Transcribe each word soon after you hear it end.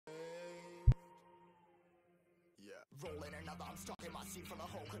Rolling another, I'm stuck in my seat for the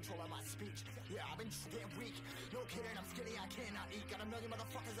whole control of my speech. Yeah, I've been getting weak. No kidding, I'm skinny, I cannot eat. Got a million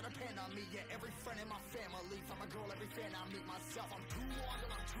motherfuckers that depend on me. Yeah, every friend in my family. From a girl, every fan I meet myself. I'm too on till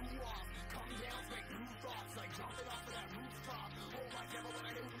I'm too off. Come down, make new thoughts. Like jumping off of that rooftop. Oh my devil, when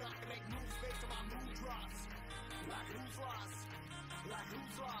I do not make moves based on my mood drops. Like who's lost? Like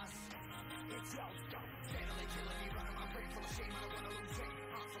who's lost? It's yo, steadily killing me, running my brain full of shame. I don't wanna lose it.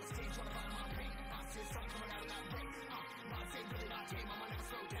 Full of stage, running out of my pain. I see something coming out of that rain. My same, really not tame. I'ma never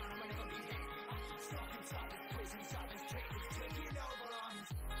slow down. I'ma never be hit. Stuck inside this prison, inside this cage. It's taking over on me.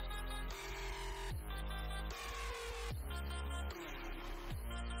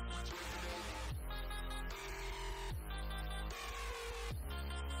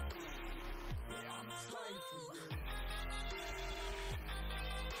 Yeah, I'm a slave.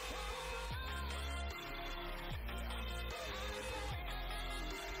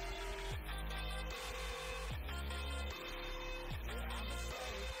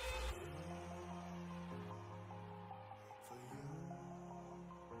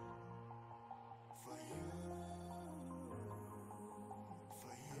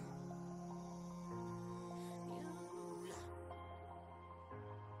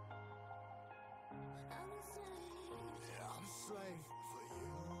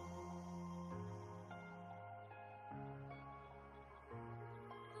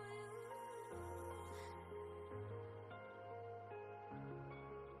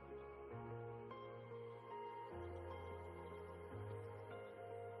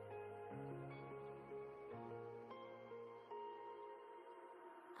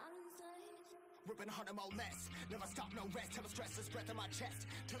 Ripping 100 more less. Never stop, no rest. Till the stress is breath in my chest.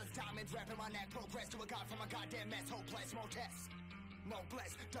 Till it's diamonds wrapping my neck. Progress to a god from a goddamn mess. Hopeless, more tests. No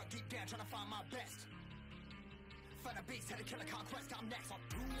bless. Dug deep down trying to find my best. Find a beast, had to kill a conquest. I'm next. I'm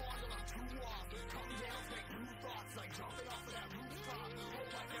too on till I'm too off. Come down, make new thoughts. Like jumping off of that rooftop.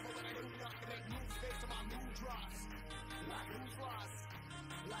 Oh my devil, when I do not make moves based on my mood drops. Like who's lost?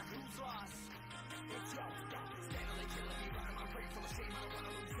 Like who's lost? It's yo, steadily killing me, running my brain full of shame. I don't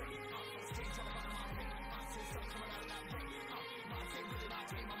wanna lose it. Stage on the bottom of my pain. I see something coming out of that rain. My same, really not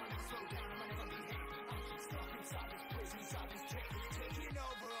tame. I'ma never slow down. I'ma never be hit. Stuck inside this prison, inside this cage. It's taking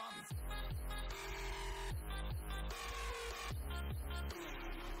over on me.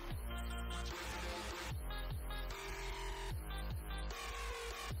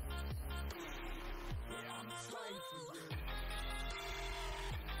 Yeah, I'm a slave.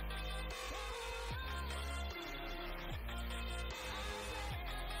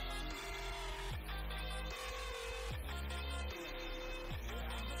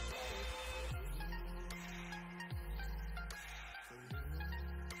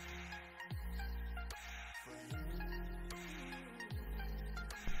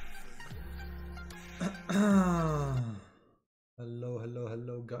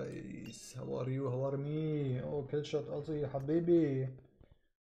 hello guys, how are you, how are me? Oh, kill shot also يا حبيبي.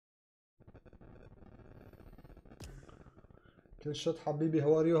 Kill shot حبيبي,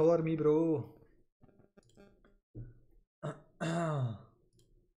 how are you, how are me bro?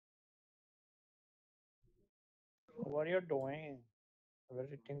 What are you doing?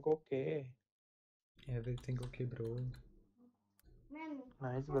 Everything okay? Everything okay bro.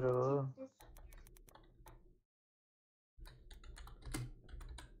 Nice bro.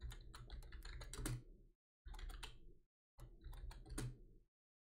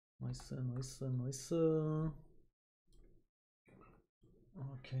 Nice, nice, nice.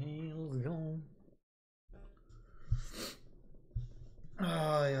 Okay, let's go.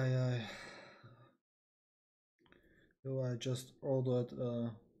 Ay, ay, ay. Yo, I just ordered.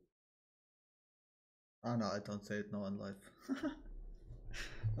 Ah, no, I don't say it now on live.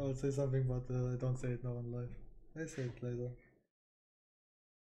 I would say something, but I don't say it now on live. I say it later.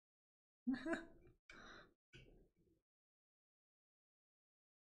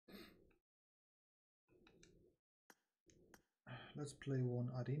 Let's play one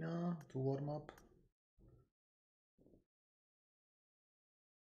arena to warm up.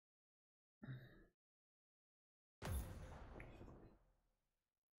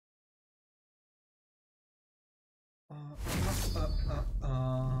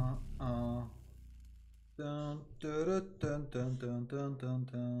 Dun, dun, dun, dun, dun, dun, dun,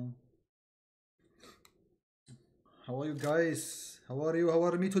 dun. How are you guys? How are you? How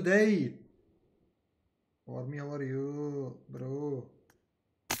are me today? How are me? How are you, bro?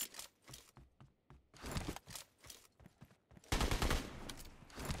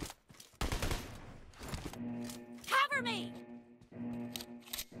 Cover me!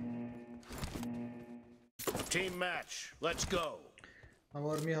 Team match, let's go. How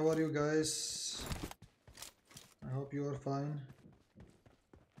are me? How are you guys? I hope you are fine.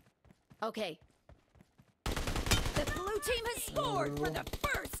 Okay. The blue team has scored for the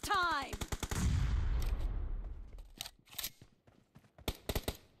first time!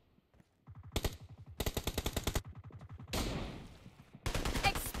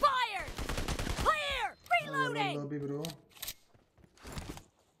 Expired! Clear! Reloading! Lobby, bro.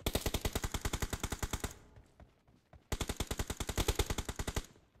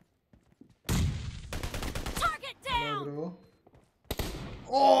 Target down! Bro.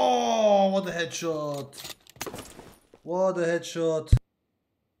 Oh, what a headshot! What a headshot!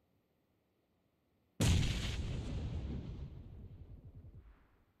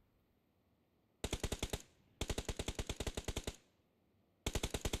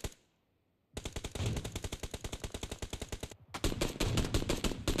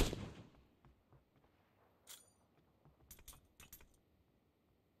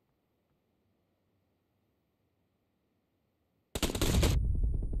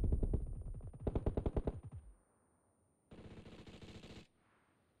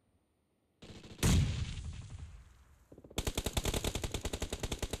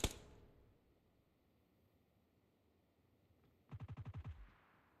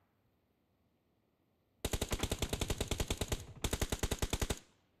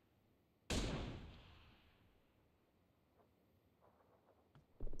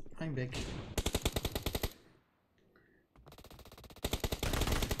 I'm back.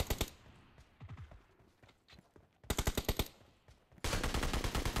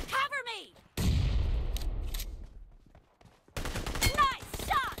 Cover me! Nice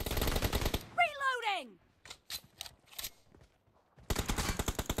shot! Reloading!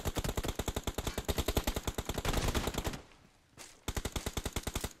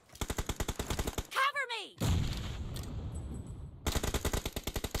 Cover me!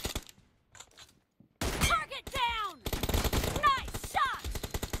 Target down! Nice shot!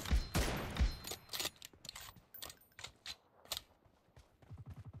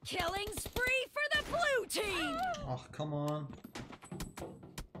 Killing spree for the blue team! Oh, come on.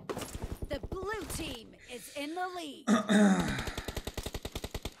 The blue team is in the lead.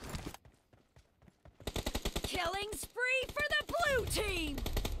 Killing spree for the blue team!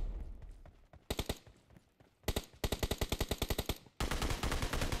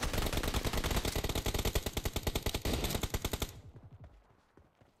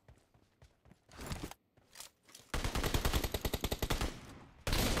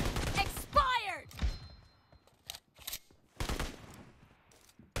 Expired!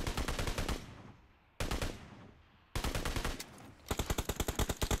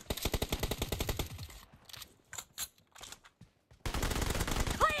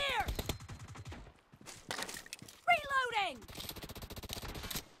 Clear! Reloading!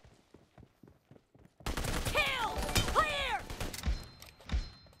 Kill! Clear!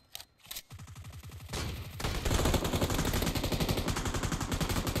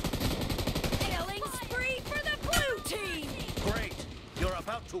 Killing spree for the blue team! Great! You're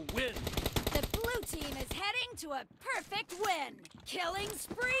about to win! The blue team is heading to a perfect win! Killing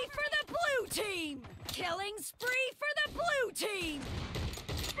spree for the blue team! Killing spree for the blue team!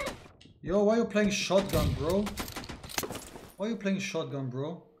 Yo, why are you playing shotgun, bro? Why are you playing shotgun,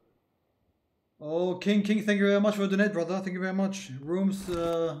 bro? Oh, King, thank you very much for the donate, brother. Thank you very much. Rooms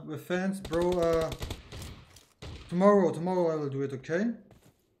with fans, bro. Tomorrow I will do it, okay?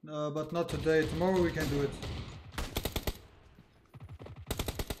 But not today. Tomorrow we can do it.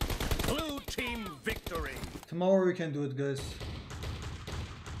 Blue team victory! Tomorrow we can do it, guys.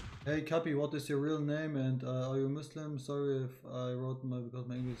 Hey, Kapi, what is your real name and are you Muslim? Sorry if I wrote because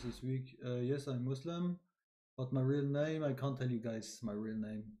my English is weak. Yes, I'm Muslim, but my real name, I can't tell you guys my real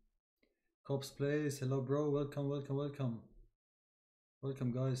name. Cops Place, hello bro, welcome, welcome, welcome.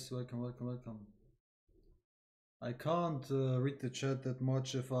 Welcome guys, welcome, welcome, welcome. I can't read the chat that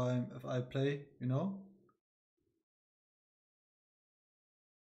much if I play, you know?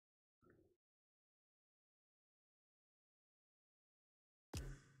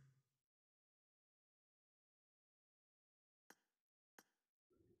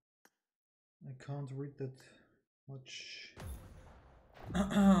 I can't read that much.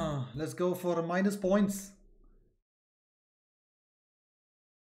 Let's go for the minus points.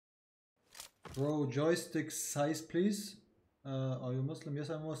 Bro, joystick size please. Are you Muslim? Yes,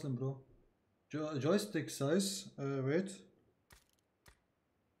 I'm Muslim, bro. Joystick size, wait.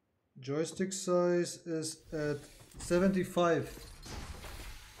 Joystick size is at 75.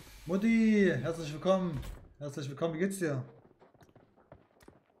 Mutti, herzlich willkommen. Herzlich willkommen, wie geht's dir?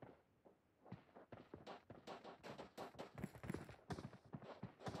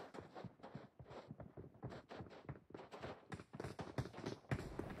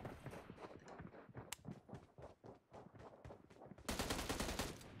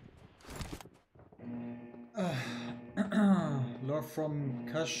 are from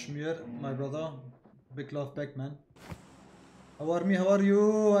Kashmir, my brother. Big love back, man. How are me? How are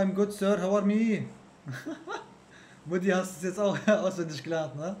you? I'm good, sir. How are me? Mutti, hast du es jetzt auch auswendig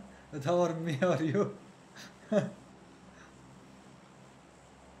gelernt, ne? Mit How are me? How are you?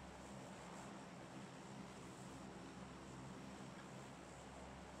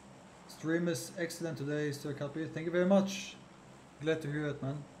 Stream is excellent today, Sir Cappy. Thank you very much. Glad to hear it,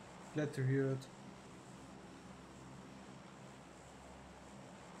 man. Glad to hear it.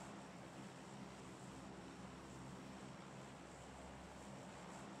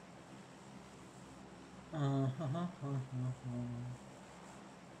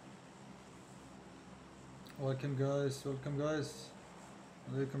 Welcome guys, welcome guys.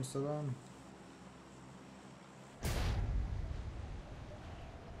 Alaikum salam.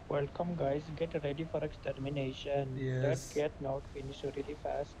 Welcome guys, get ready for extermination. Yes. Let's get not finished really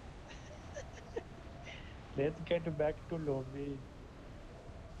fast. Let's get back to lobby.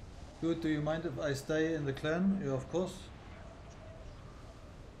 Dude, do you mind if I stay in the clan? Yeah, of course.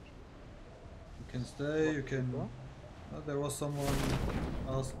 You can stay, you can... there was someone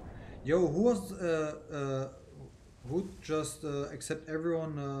else. Yo, who was... who just accept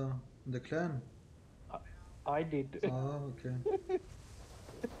everyone in the clan? I did. Ah, okay.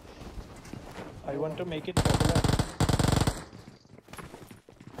 I want to make it popular.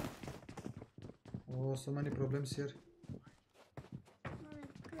 Oh, so many problems here.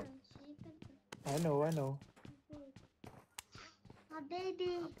 I know.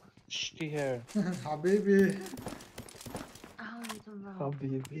 Habibi. Stay here. Habibi.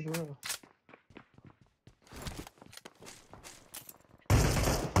 Habibi, bro.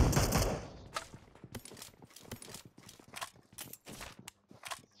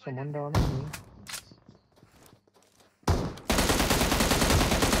 Someone down on me.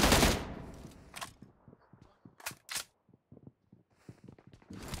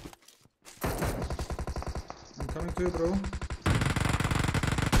 I'm coming to you, bro.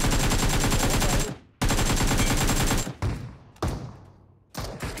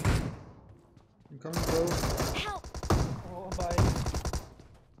 I'm coming, bro. Help! Oh, bye.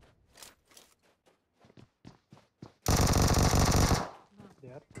 They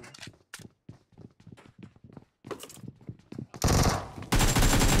are two.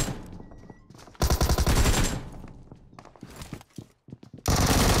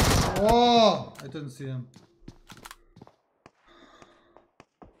 Oh, I didn't see him.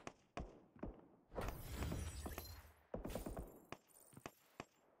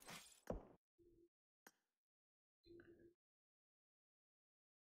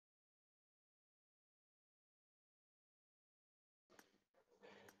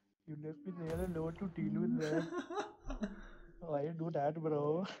 You left me there alone to deal with that. Why you do that,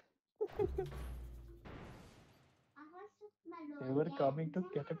 bro? They were coming to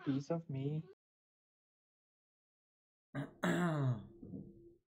get a piece of me.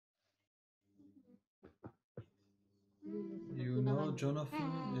 You know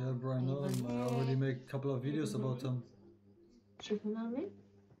Jonathan? Yeah, bro, I know him. I already made a couple of videos about him.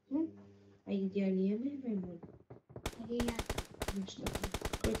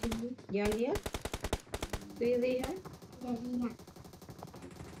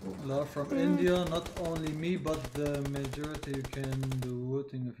 Love from India, not only me, but the majority. You can do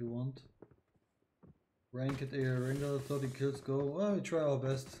voting if you want. Rank it here, rank out 30 kills, go. Well, we try our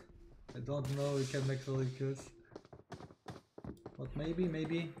best. I don't know, we can make 30 kills. But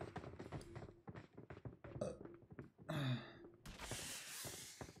maybe.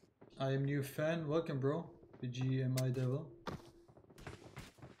 I am new fan, welcome bro. BGMI Devil.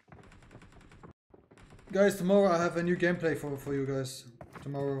 Guys, tomorrow I have a new gameplay for you guys.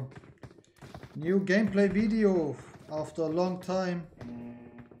 Tomorrow. New gameplay video after a long time.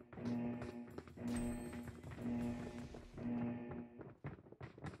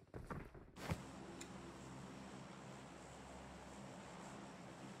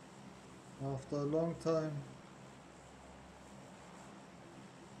 After a long time.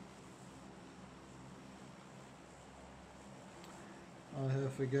 I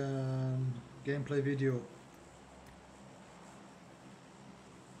have again gameplay video.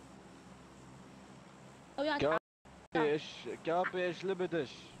 Kapi, ich liebe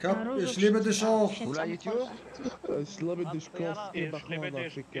dich. Kap, ich liebe dich auch. ولا يوتيوب؟ اسلام الدشكوس كيف اخوانك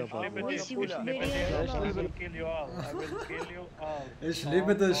في كباب I will kill you all. I will kill you all. Ich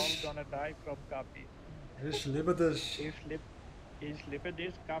liebe dich. All gonna die from Kapi. Ich liebe dich. Ich liebe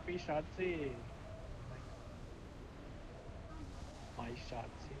dich, Kapi Shatsi. My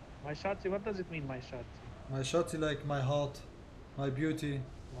Shatsi. My Shatsi, what does it mean, my Shatsi? My shotty like my heart. My beauty.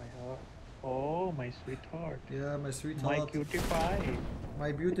 My heart. Oh, my sweetheart. Yeah, my My sweetheart. cutie pie.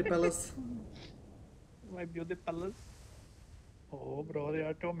 My beauty palace. My beauty palace. Oh, bro, there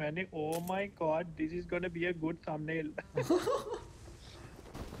are too many. Oh my god, this is gonna be a good thumbnail.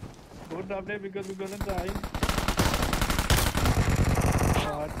 Good thumbnail because we're gonna die.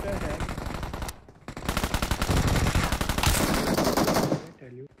 What the heck? I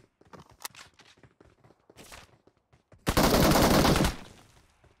tell you.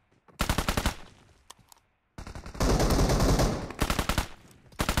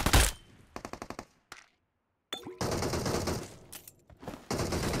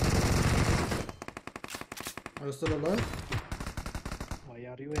 Are you still alive? Why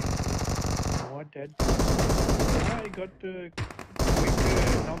are you angry? No, dead. I got quick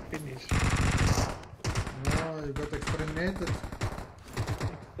knock finish. Oh, you got exterminated.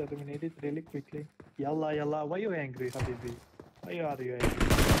 Exterminated really quickly. Yalla, yalla. Why you angry, Habibi? Why are you angry?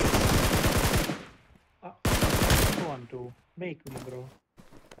 I don't want to. Make me, bro.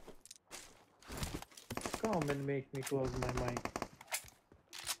 Come and make me close my mic.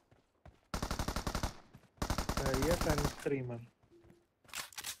 Yes, I'm a streamer.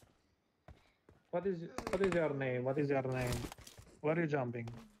 What is your name? What is your name? Where are you jumping?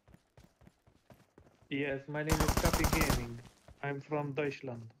 Yes, my name is Kapi Gaming. I'm from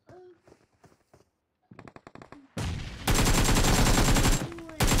Deutschland.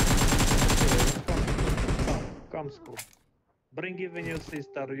 Come, school. Bring even your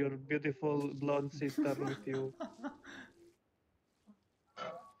sister, your beautiful blonde sister with you.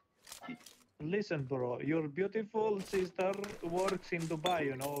 Listen, bro, your beautiful sister works in Dubai,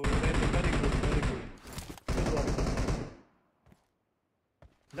 you know. Very good, very good. Good work.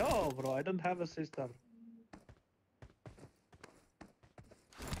 No, bro, I don't have a sister.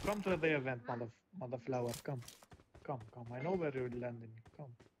 Come to the event, mother flower. Come. I know where you're landing.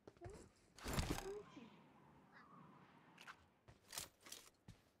 Come.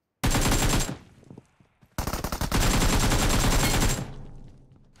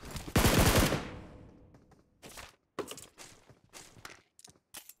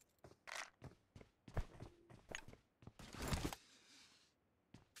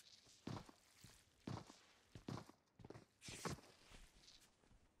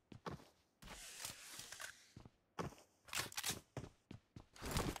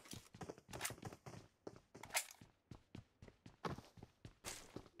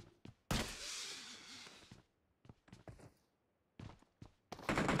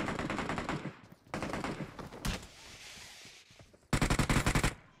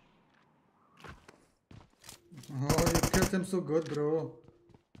 Oh, you killed him so good, bro.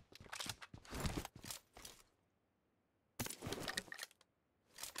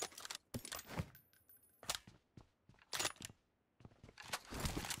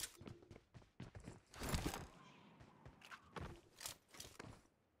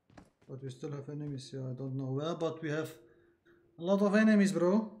 But we still have enemies here. I don't know where, but we have a lot of enemies,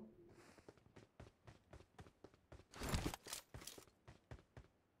 bro.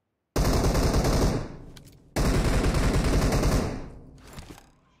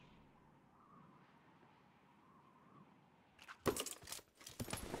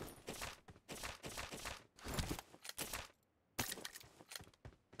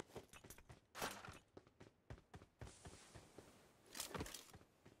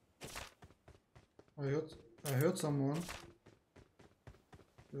 I heard someone.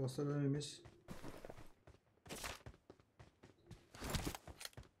 There are still enemies.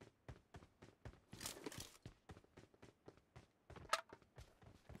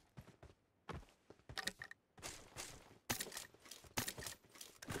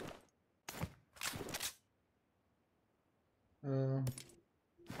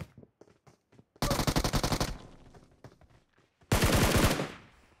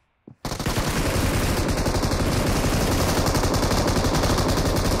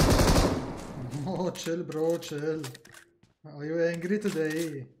 Oh, chill, bro, chill. Are you angry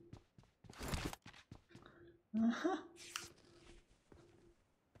today?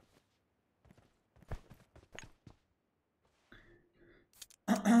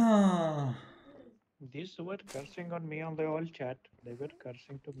 These were cursing on me on the old chat. They were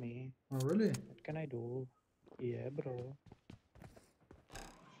cursing to me. Oh, really? What can I do? Yeah, bro.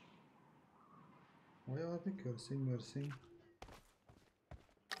 Why are they cursing?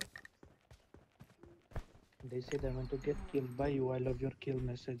 They said I want to get killed by you. I love your kill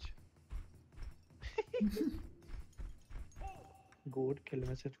message. Good kill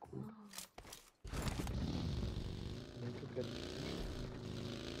message, good. I need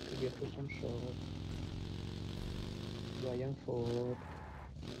to get to some shot. Ryan Ford.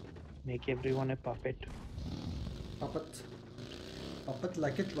 Make everyone a puppet. Puppet. Puppet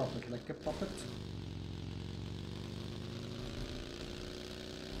like a trumpet, like a puppet.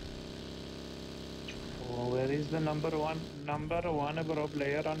 Oh, where is the number one bro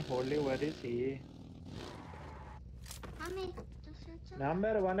player on Holy? Where is he?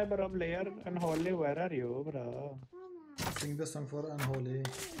 Number one bro player on Holy, where are you, bro? Sing the song for Unholy.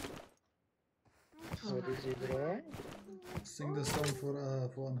 Where is he, bro? Sing the song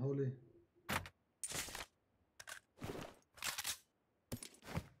for Unholy.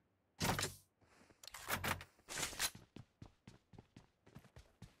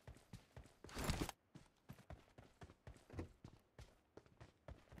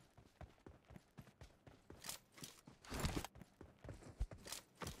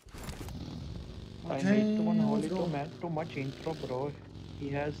 I made to Unholy too much intro, bro. He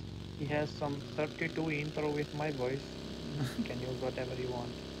has some 32 intro with my voice. You can use whatever you want.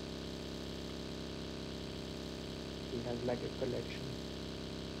 He has like a collection.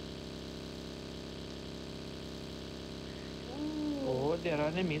 Oh, there are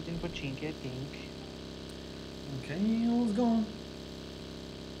enemies in Pochinki, I think. Okay, who's gone?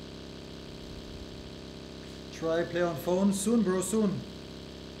 Try play on phone soon, bro. Soon.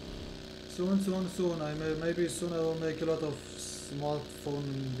 Soon. Maybe soon I will make a lot of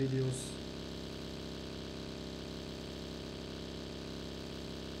smartphone videos.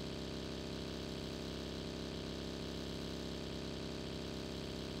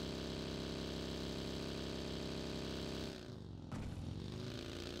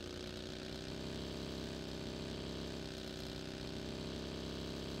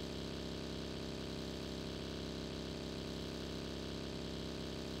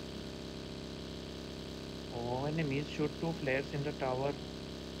 Oh, enemies shoot 2 flares in the tower.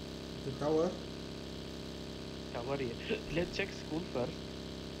 The tower? Tower here. Let's check school first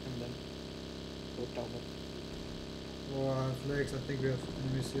and then go tower. Oh, flags. I think we have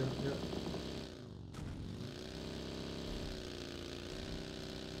enemies here. Yeah.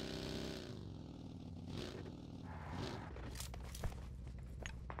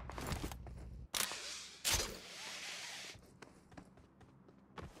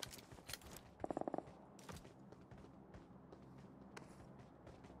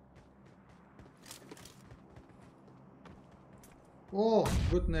 Oh,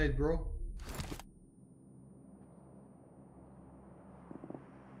 good night, bro.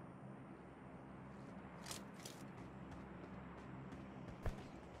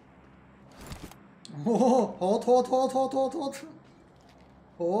 Oh, hot. Hot.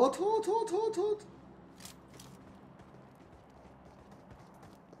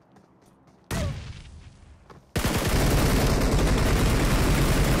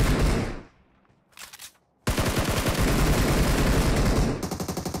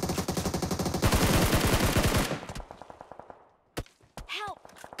 Help!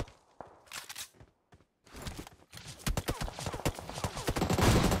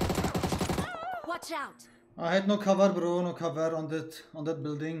 Watch out! I had no cover, bro. No cover on that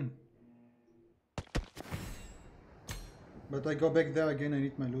building. But I go back there again. I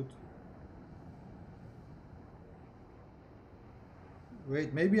need my loot.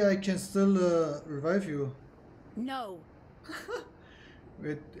 Wait, maybe I can still revive you. No.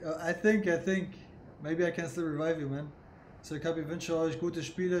 Wait, I think. Maybe I can still revive you, man. So, ich wünsche euch gute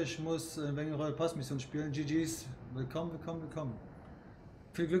Spiele. Ich muss eine Menge Royal Pass Missionen spielen. GG's. Willkommen.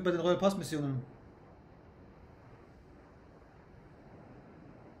 Viel Glück bei den Royal Pass Missionen.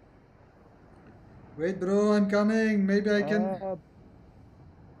 Wait, bro, I'm coming. Maybe I can.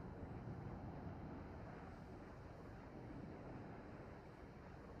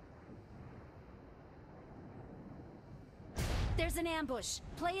 There's an ambush.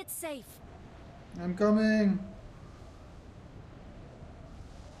 Play it safe. I'm coming.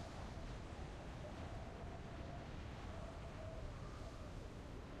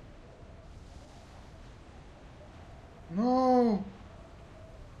 No.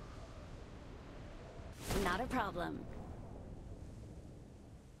 Not a problem.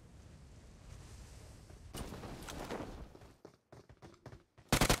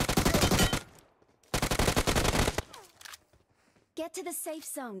 Get to the safe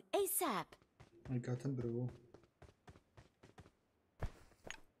zone ASAP. I got him, bro.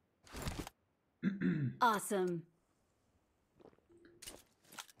 Awesome.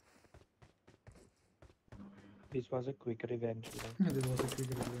 This was a quick revenge. Bro. This was a quick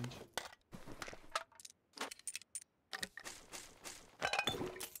revenge.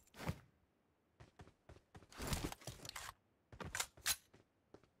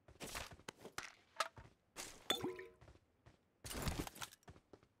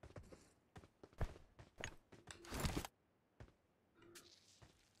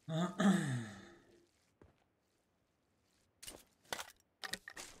 Oh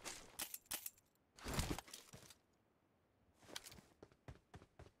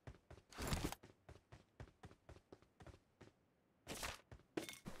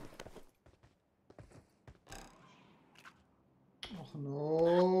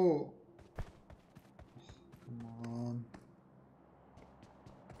no! Come on.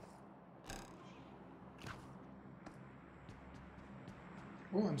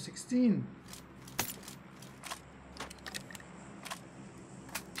 Oh, I'm 16.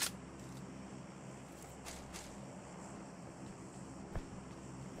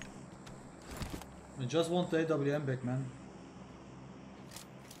 I just want the AWM back, man.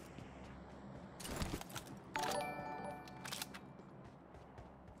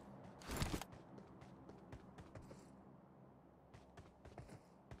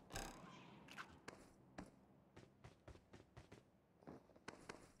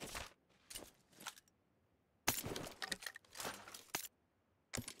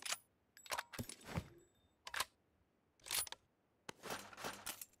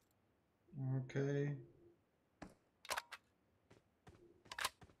 Okay.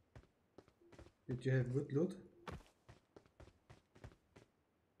 Did you have good loot?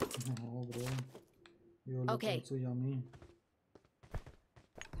 Oh, bro. Your loot's Okay. also yummy.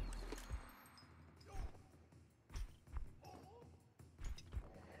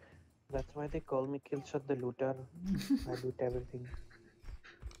 That's why they call me Killshot the Looter. I loot everything.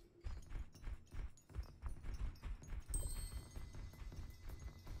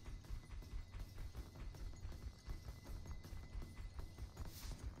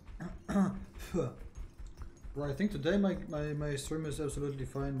 Bro, I think today my stream is absolutely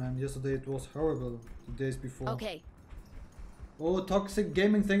fine, man. Yesterday it was horrible. The days before. Okay. Oh, Toxic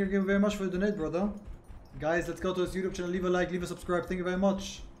Gaming, thank you very much for the donate, brother. Guys, let's go to his YouTube channel. Leave a like, leave a subscribe. Thank you very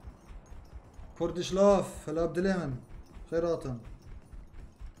much. Kurdish love. Hello, Abdulrahman. Khairatan.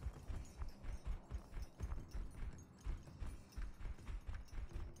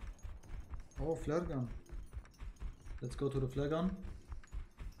 Oh, flare gun. Let's go to the flare gun.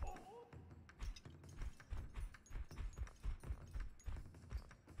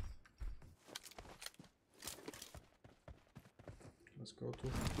 Let's go to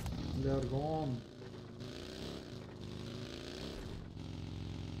flare gun.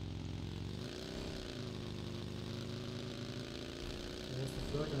 Where's the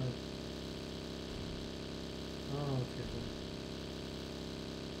flare gun? Oh, okay. Cool.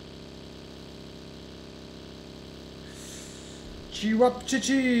 Chiwap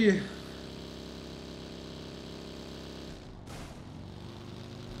chichi!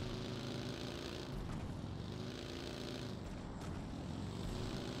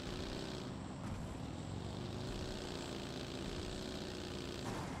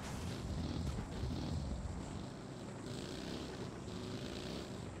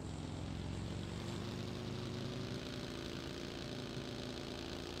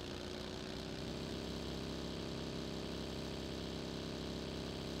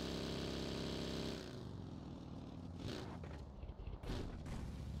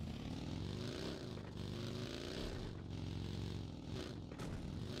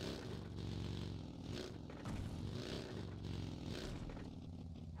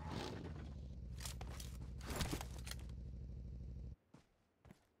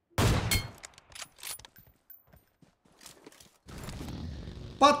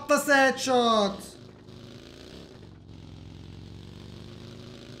 Pattas headshot!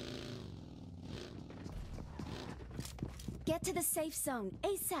 Get to the safe zone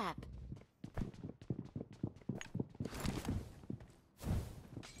ASAP.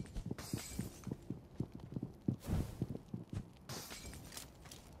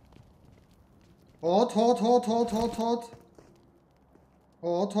 Hot, hot, hot, hot, hot, hot.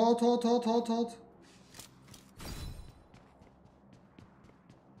 Hot, hot, hot, hot, hot, hot.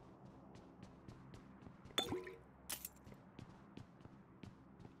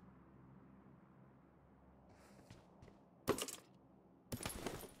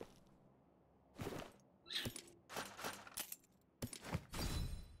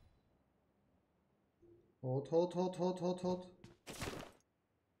 Hot, hot, hot, hot, hot, hot.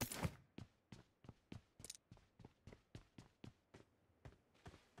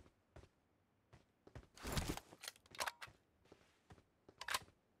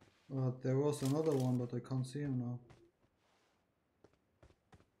 There was another one, but I can't see him now.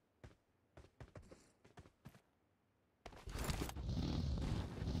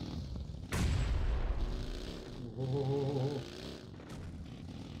 Oh.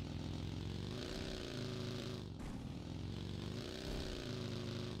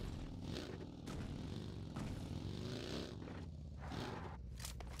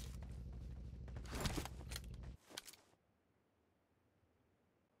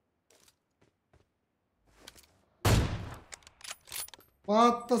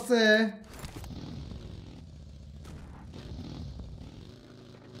 Patladı.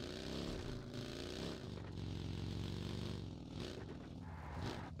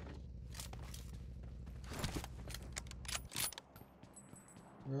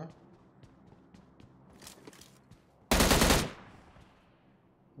 Yeah.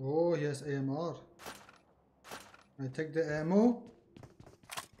 Oh, he has AMR. I take the ammo.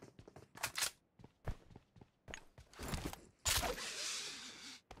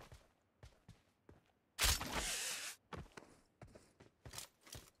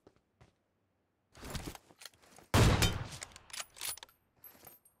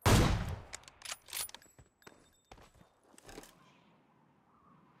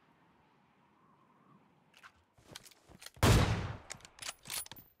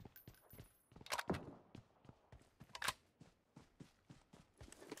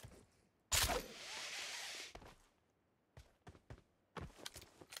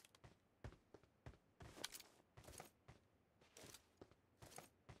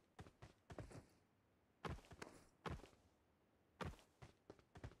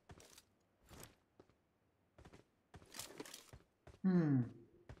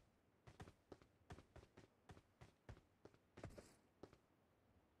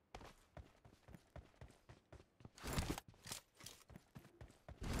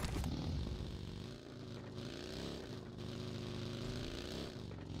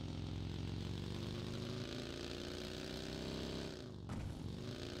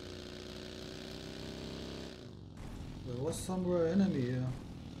 There was somewhere enemy here.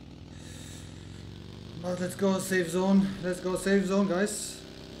 But let's go safe zone. Let's go safe zone, guys.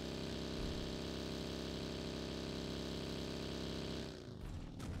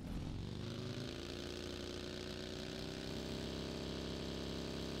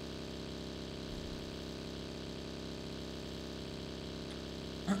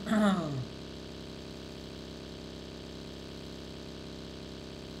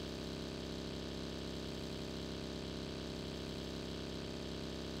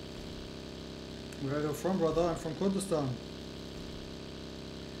 Where are you from, brother? I'm from Kurdistan.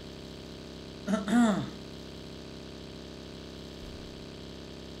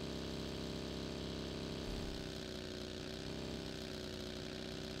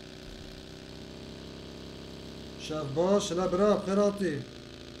 شاف باش لا برا بخيراتي.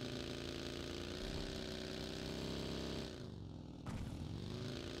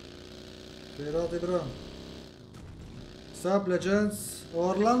 بخيراتي برا. Sup legends?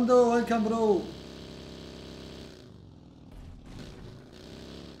 Orlando, welcome bro.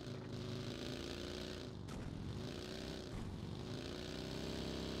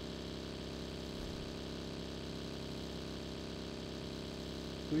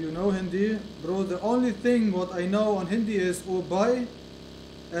 Do you know Hindi? Bro, the only thing what I know on Hindi is oh bye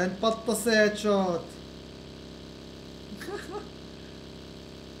and patta se headshot.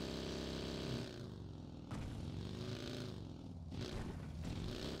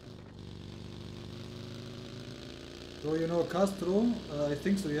 So you know Castro? I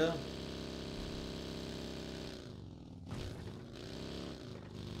think so, yeah.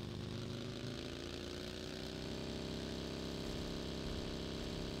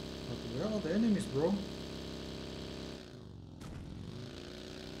 But where are the enemies, bro?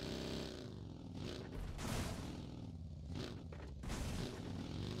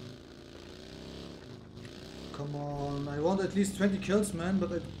 Come on, I want at least 20 kills, man,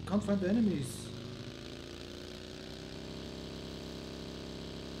 but I can't find the enemies.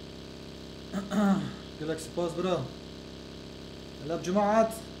 Galaxy Pass برا العب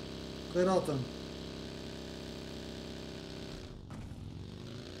جماعات خيراتا.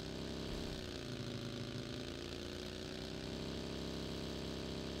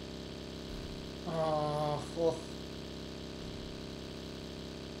 Oh.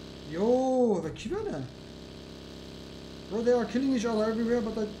 Yo, the Kibana. Bro, they are killing each other everywhere,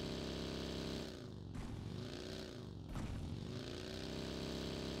 but I...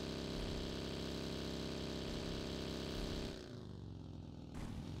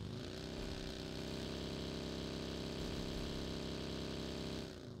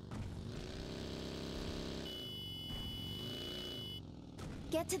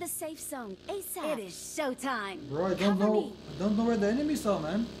 Get to the safe zone ASAP. It is showtime. Bro, I don't know where the enemies are,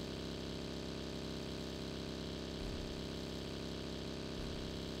 man.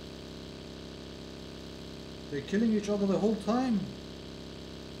 They're killing each other the whole time.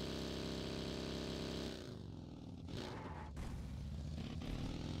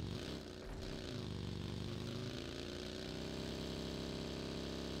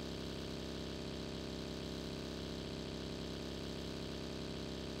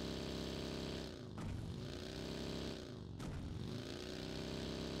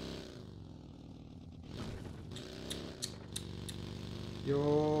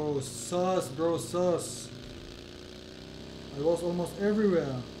 Yo, sus, bro, sus. I was almost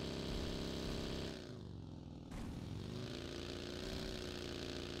everywhere.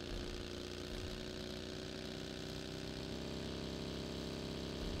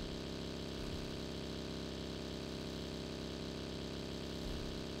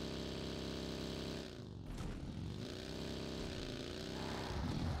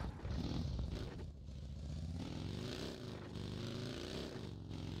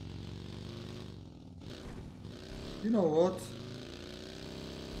 You know what?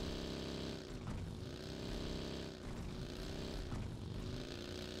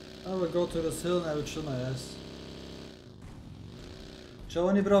 I will go to this hill and I will chill my ass. Ciao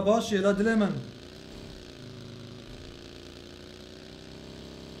brabashi, la dilemon.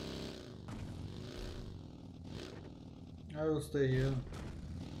 I will stay here.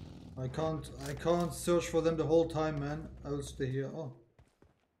 I can't search for them the whole time, man. I will stay here. Oh.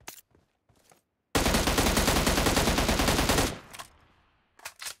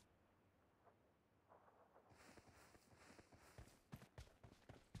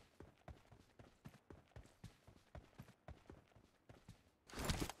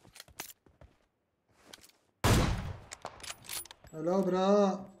 Hello,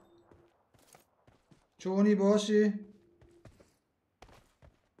 bra. Choni bashi.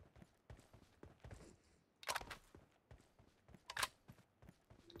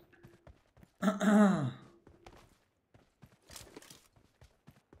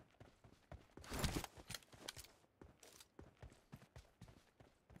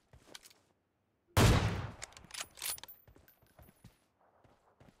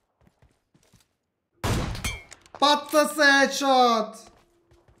 Patlas headshot!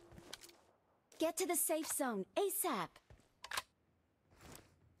 Get to the safe zone ASAP.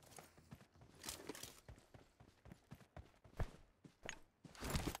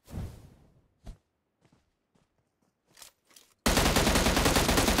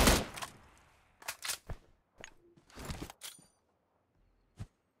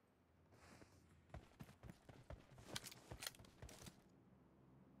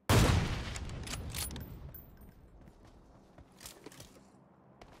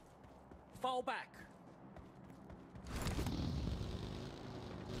 Fall back.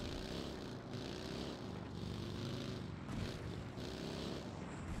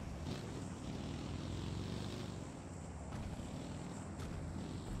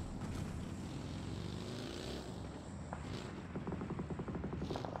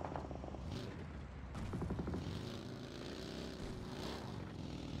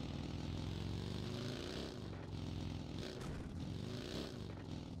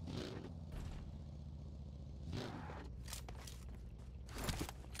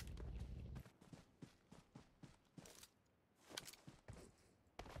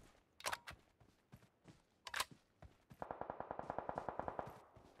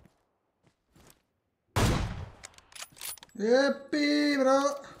 Yippee, bro!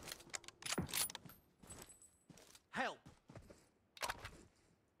 Help.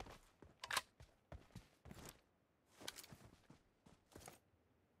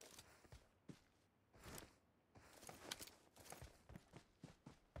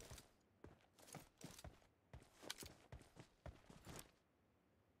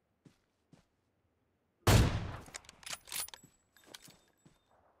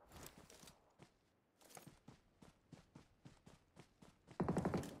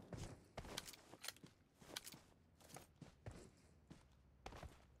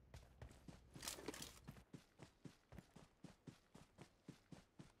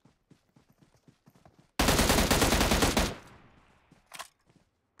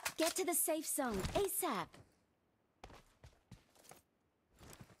 Get to the safe zone ASAP.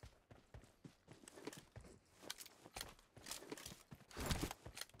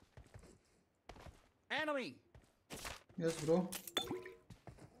 Enemy. Yes, bro.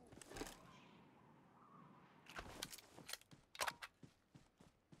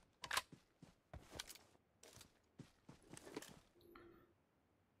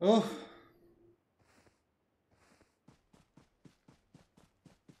 Oh.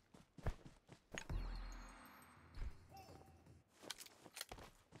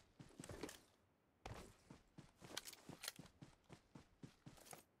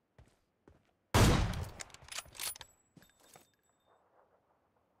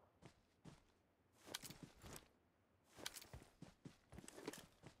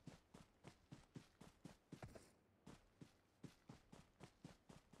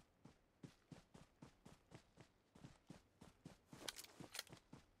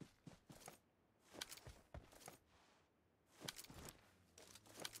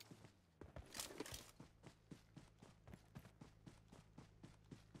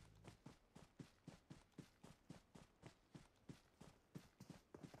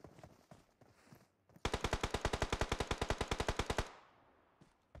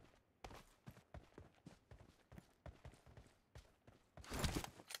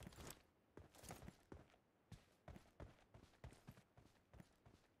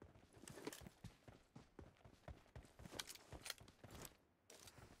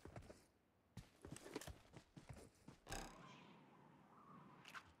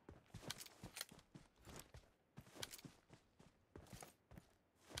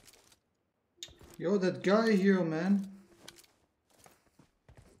 Yo, that guy here, man.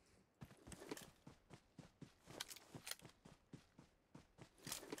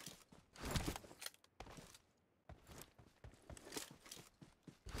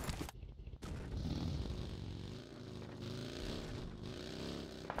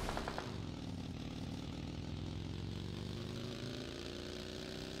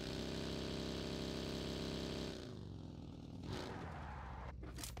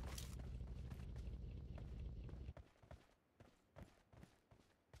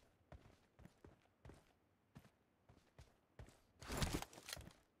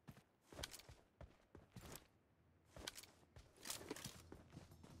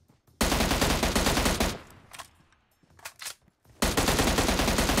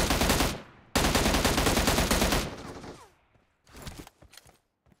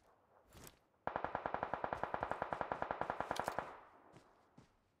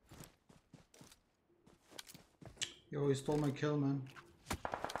 Yo, he stole my kill, man.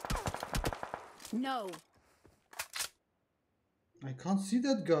 No. I can't see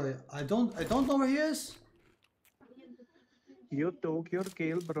that guy. I don't know where he is. You took your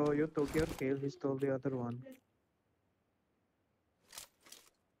kill, bro. You took your kill. He stole the other one.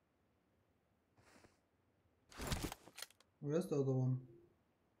 Where's the other one?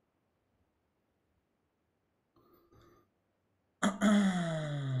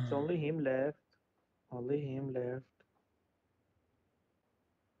 It's only him left. Only him left.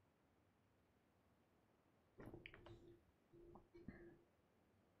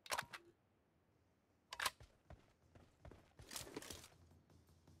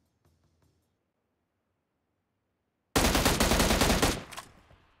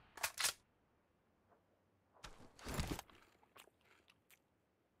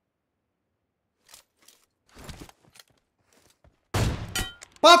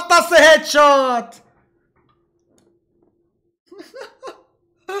 Pop, that's a headshot!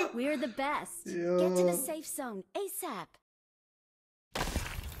 We're the best. Yo. Get to the safe zone ASAP.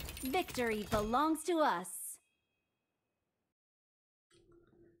 Victory belongs to us.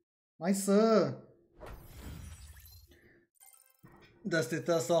 Nice.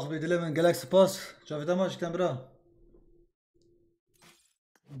 دستي صاحبي ديليفن جالاكسي باس شافي دمج كان برا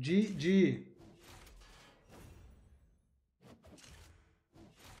جي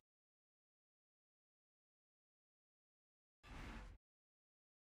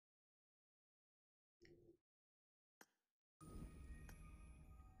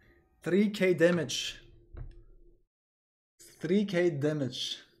 3k damage. 3k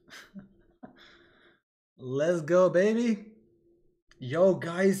damage. Let's go, baby. Yo,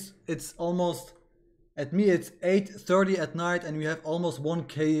 guys, it's almost, at me it's 8:30 at night and we have almost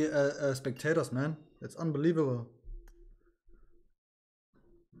 1k spectators, man. That's unbelievable.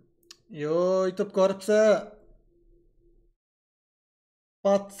 Yo, YouTube korpse.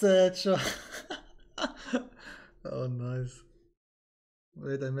 Patsecho. Oh, nice.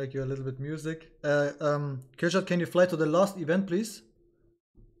 Wait, I make you a little bit music. Killshot, can you fly to the last event, please?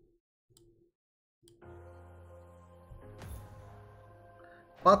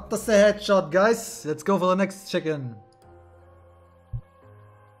 But that's a headshot, guys. Let's go for the next chicken.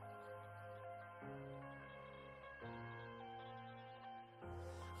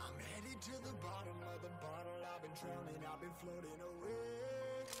 I'm headed to the bottom of the bottle. I've been drowning, I've been floating away.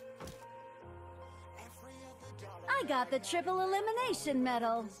 Every other dollar I got the triple elimination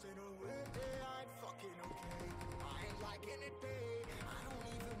medal. stayed away. I ain't fucking okay. I ain't liking it, babe. I don't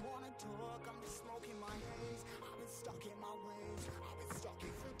even wanna talk. I'm just smoking my haze. I've been stuck in my ways. I've been stuck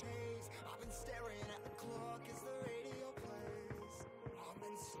here for days. I've been staring at the clock as the radio plays. I'm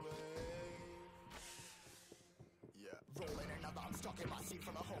enslaved. Yeah, rolling another. I'm stuck in my seat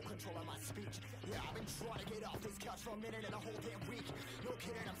for the whole control of my speech. Yeah, I've been trying to get off this couch for a minute and a whole damn week. No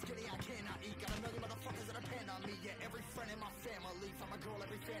kidding, I'm skinny, I cannot eat. Got a million motherfuckers that depend on me. Yeah, every friend in my family. From a girl,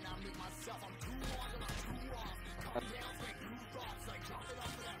 every fan I meet myself. I'm too on and I'm too off. Come down, take new thoughts. Like jumping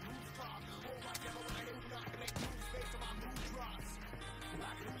off of that rooftop. Oh my devil, when I do not make moves based on my mood drops.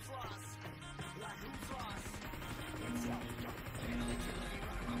 Like who's lost? Like who's lost? Let's go.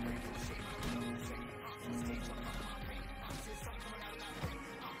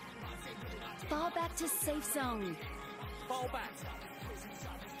 Fall back to safe zone. Fall back.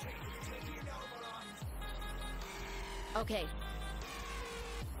 Okay.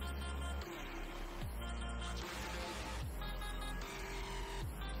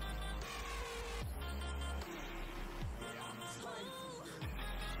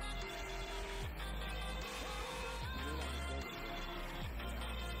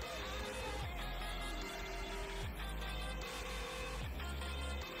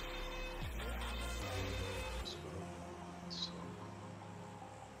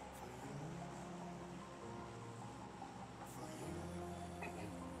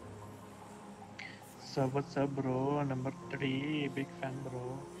 What's up, bro? Number 3, big fan,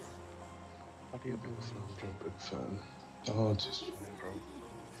 bro. What are you doing? Big fan. Oh, just fine, bro.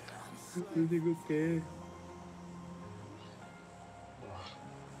 Everything okay?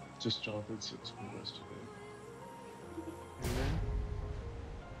 Just started 6 fingers today. And then?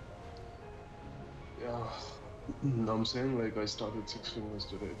 Yeah. I'm saying like I started 6 fingers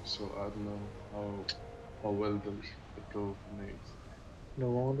today, so I don't know how well it go for me.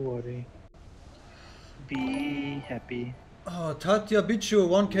 Don't worry. Be happy. Oh, Tatya Bichu,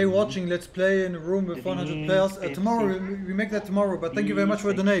 1K watching. Let's play in a room with 100 players. Tomorrow, we make that tomorrow, but thank you very much for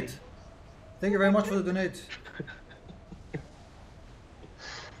the donate. Thank you very much for the donate.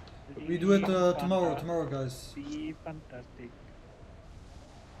 We do it tomorrow, guys. Be fantastic.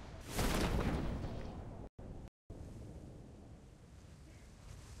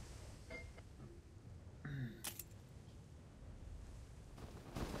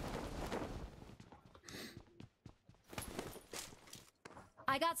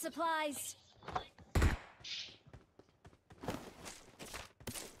 I got supplies.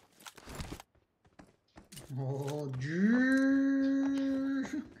 Oh, you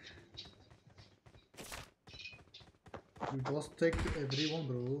just take everyone,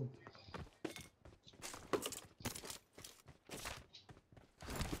 bro.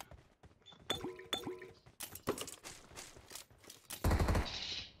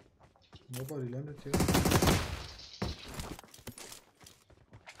 Nobody landed here.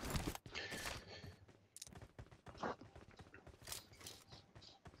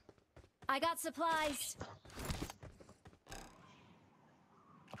 I got supplies.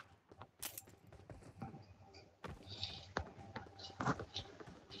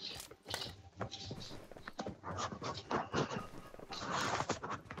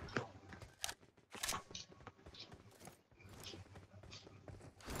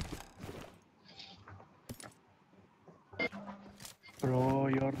 Bro,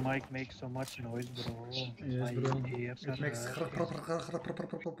 your mic makes so much noise, bro. Yes, bro. Ears It makes.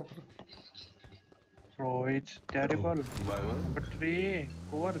 Bro, it's terrible. Number 3,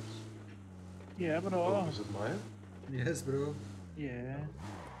 course. Yeah, bro. Oh, is it mine? Yes, bro. Yeah.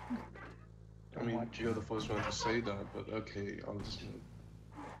 I mean, you're the first one to say that, but okay, I'll just.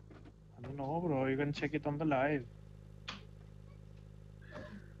 I don't know, bro. You can check it on the live.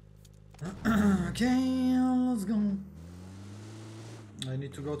 Okay, let's go. I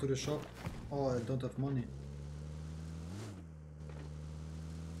need to go to the shop. Oh, I don't have money.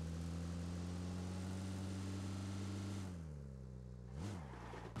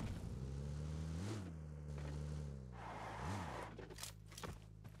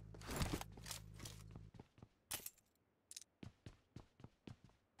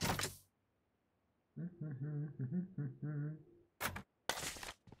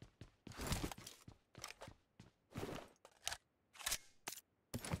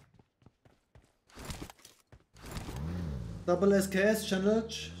 Double SKS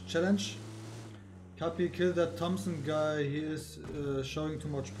challenge. Cappy, kill that Thompson guy. He is showing too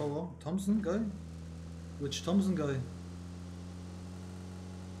much power. Thompson guy? Which Thompson guy?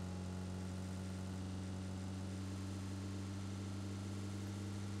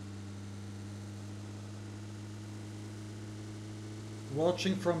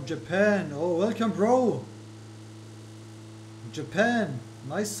 Watching from Japan. Oh, welcome, bro. Japan.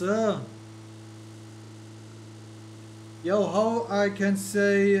 Nice, sir. Yo, how I can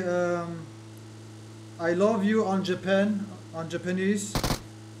say I love you on Japan, on Japanese?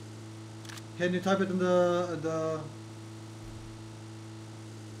 Can you type it in the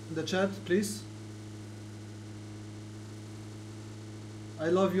chat, please? I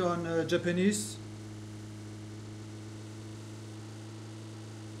love you on Japanese.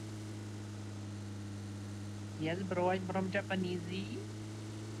 Yes, bro, I'm from Japanese.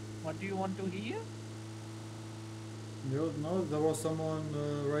 What do you want to hear? No, there was someone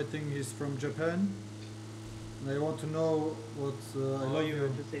writing he's from Japan. And I want to know what I love you you.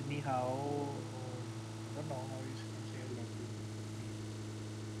 have to say ni hao. I don't know how you can say I love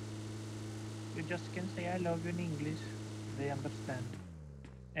you. You just can say I love you in English. They understand.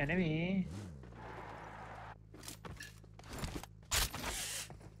 Enemy.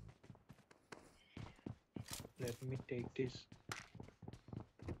 Let me take this.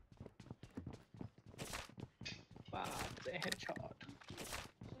 Wow, the headshot.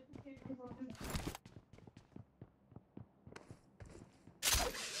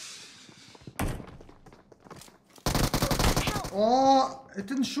 Oh, it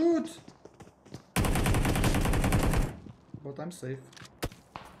didn't shoot. But I'm safe.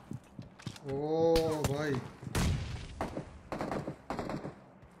 Oh, why?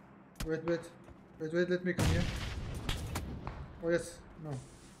 Wait. Wait, let me come here. Oh yes, no.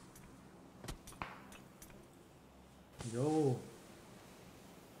 Yo.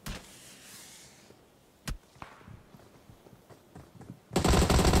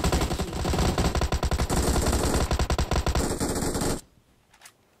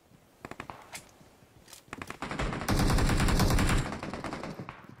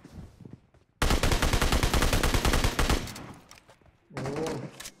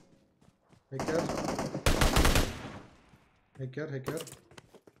 Hacker.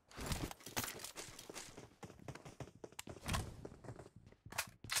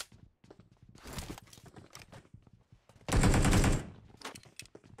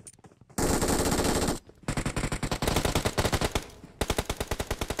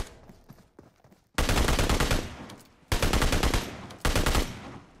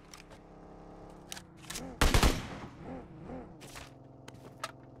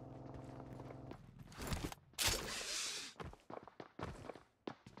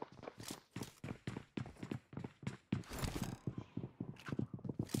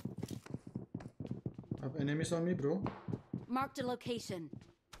 Have enemies on me, bro. Marked a location.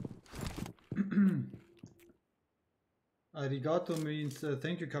 Arigato means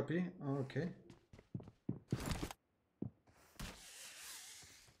thank you, Cappy. Oh, okay.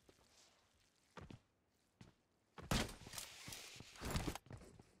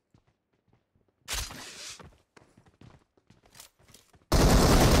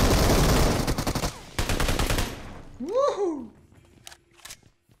 Woohoo!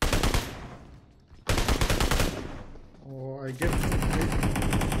 Oh, I get.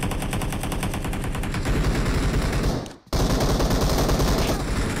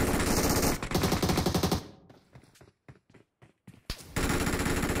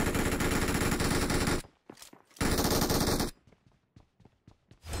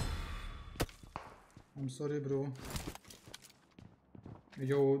 I'm sorry, bro.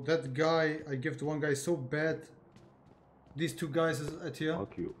 Yo, that guy, I gifted one guy so bad. These two guys is at here.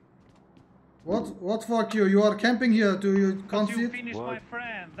 Fuck you. What fuck you? You are camping here, do you can't see You it? finished What? my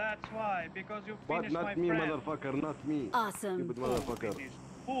friend, that's why. Because you But finished my not me, friend. motherfucker, not me. Awesome. Stupid motherfucker. Finished.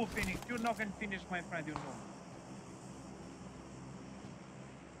 Who finished? You're not gonna finish my friend, you know.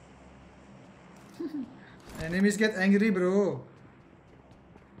 Enemies get angry, bro.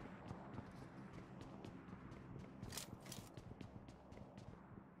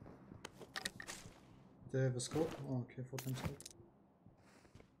 They have a scope? Oh, okay, 4x scope.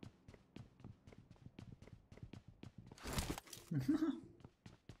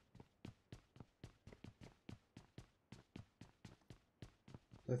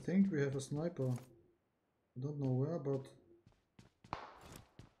 I think we have a sniper. I don't know where, but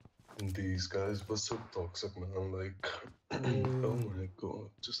These guys were so toxic, man. Like, oh my god,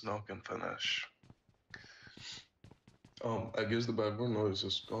 just knock and finish. I guess the background noise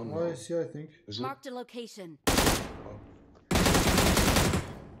is gone oh, now. I see, I think. Is it? Marked a location. Oh.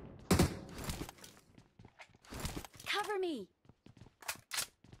 Cover me.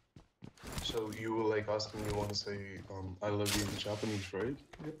 So you were like asking me, want to say I love you in Japanese, right?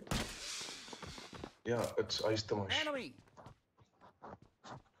 Yep. Yeah, it's aitamasu. Enemy!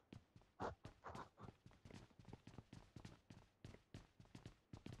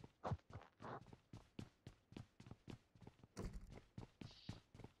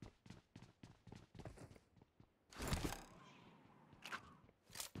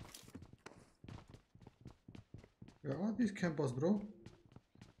 Where are these campers, bro?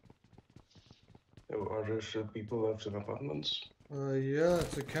 Are there still people left in apartments? Yeah,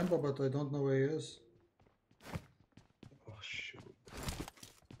 it's a camper, but I don't know where he is. Oh shoot.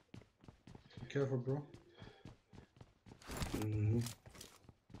 Be careful, bro. Mm-hmm.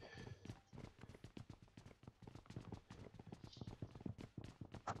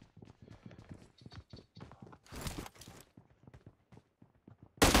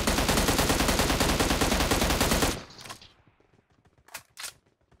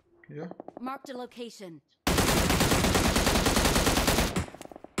 Yeah. Marked a location. A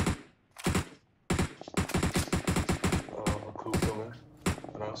crew coming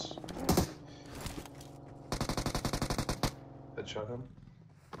on us. Headshot him.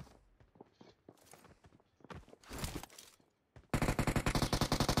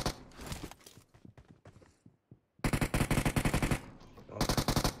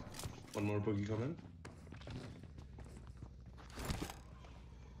 One more boogie coming.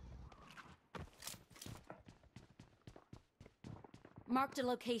 Marked a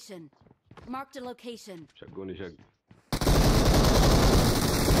location. Marked a location. شقوني شق.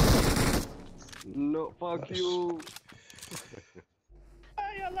 No, fuck Nice. you. I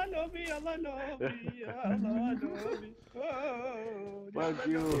Allah lobby, Allah lobby, Allah lobby. Oh, Fuck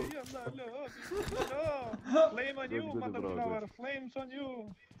you. Allah lobby. No, flame on you, Good, bro, motherflower. good. Flames on you.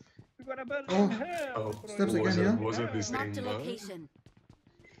 You're gonna burn Oh. in hell, Oh, bro. Steps You're again, gonna yeah? burn Was in it the hell. Marked a same guy? location.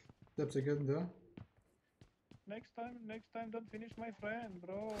 Steps again there. Next time, don't finish my friend,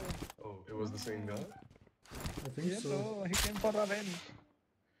 bro. Oh, it was the same guy? I think Yeah, so. bro, he came for revenge.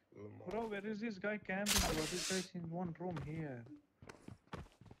 Lamar. Bro, where is this guy camping, bro? This guy's in one room here.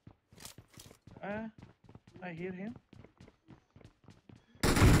 I hear him.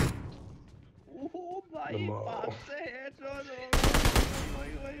 Oh, my Lamar.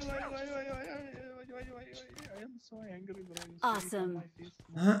 I am so angry, bro. You see it on Awesome. my face.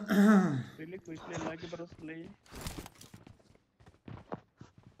 Really quickly, like Bruce Lee.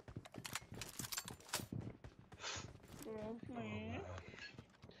 Bruce Lee.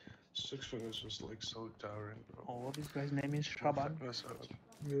 Six Fingers was like so tiring, bro. Oh, this guy's name is Shaban. Fuck myself.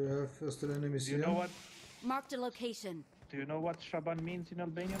 You have still enemies Do you here. know what? Marked a location. Do you know what Shaban means in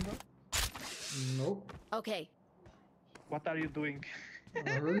Albanian, bro? Nope. Okay. What are you doing?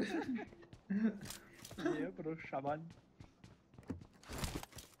 Oh, really? Yeah, bro, Shaban.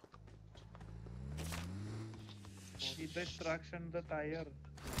 The destruction, the tire.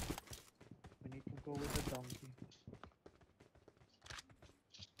 We need to go with the donkey.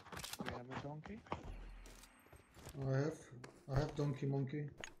 We have a donkey. I have donkey monkey.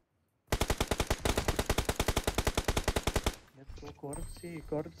 Let's go corpsey,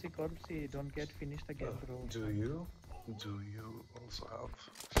 corpsey, corpsey. Don't get finished again, bro. Do you also have?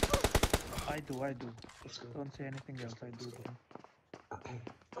 I do. Let's go. Don't say anything else. I do, bro.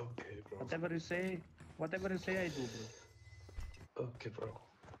 Okay, bro. Whatever you say, I do, bro. Okay, bro.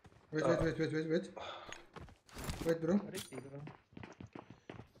 Wait. Wait, bro. Ricky, bro.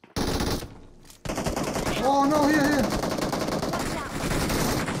 Oh no, here. Watch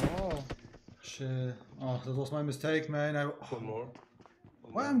out. Oh, Shit. Oh, that was my mistake, man. One more.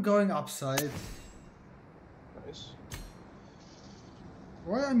 Why I'm going upside? Nice.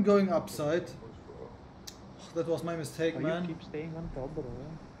 Why I'm going upside? That was my mistake, you man. keep staying on top, bro.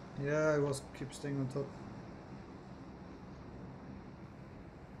 Yeah, I was keep staying on top.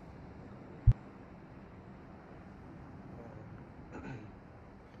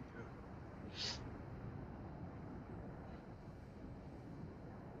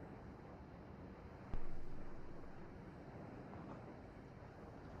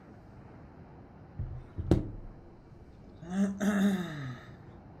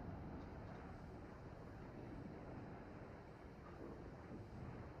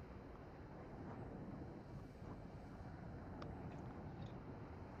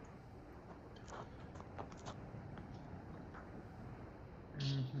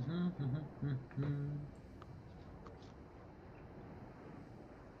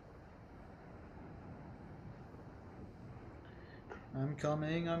 I'm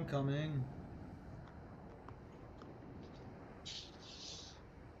coming.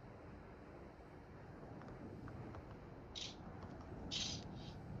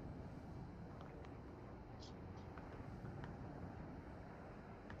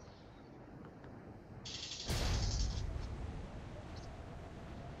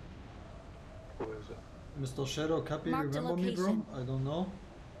 Where is it? Mr. Shadow Cappy, Marked a remember me, bro? location. I don't know.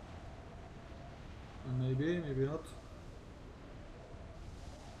 Maybe not.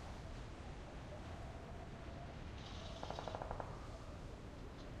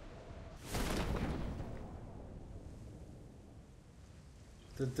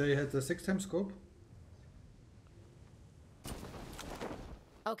 Did they had the 6x scope?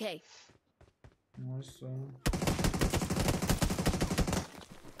 Okay. Nice.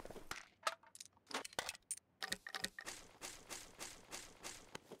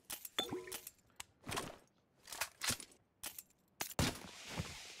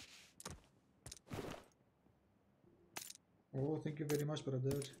 Oh, thank you very much,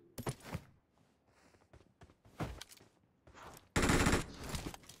 brother.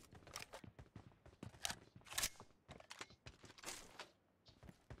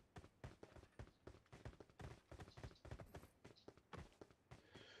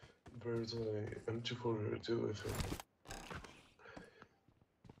 Where's a M242 if it...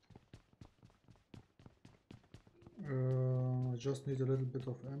 I just need a little bit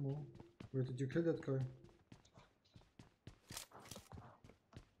of ammo. Where did you kill that guy?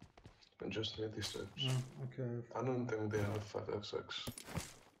 I just need these steps. Oh, okay. I don't think they have 5F6.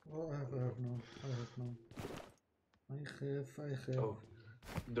 Oh, I have none. I have. Oh,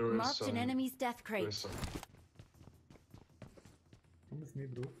 there is Marked some. an enemy's death There is crate. some. Come with me,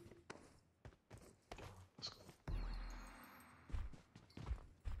 bro. Let's go.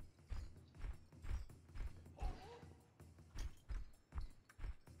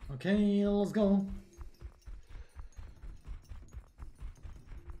 Okay, let's go.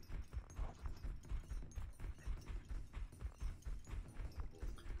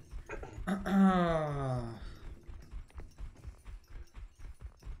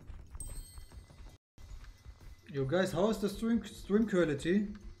 Yo guys, how is the stream quality?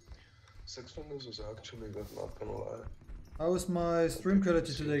 6 fingers is actually good, not gonna lie. How is my stream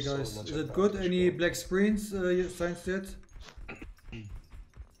quality today, guys? Is it good? Any black screens signs yet?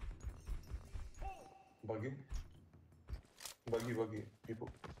 Buggy, people.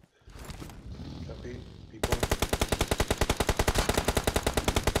 Copy, people.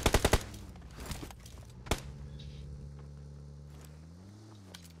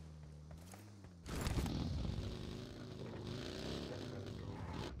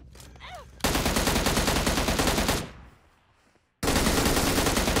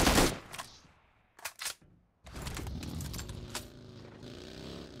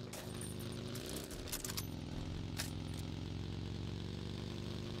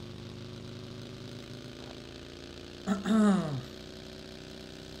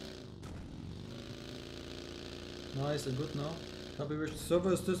 Nice and good now. Copy, which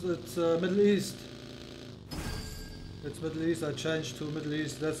server is this? It's Middle East. It's Middle East. I changed to Middle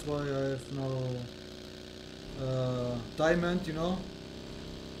East. That's why I have now Diamond, you know.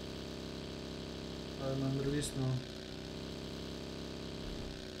 I'm in Middle East now.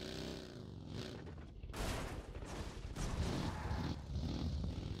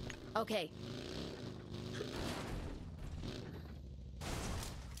 Okay.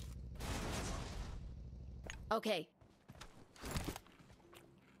 Okay.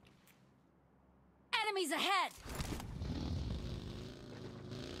 Enemies ahead!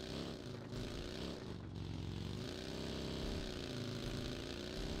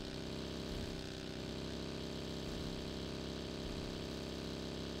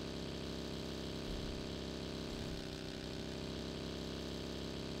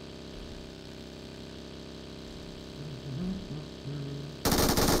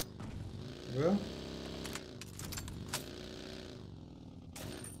 Where?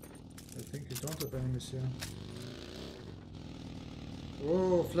 I think you don't have enemies here.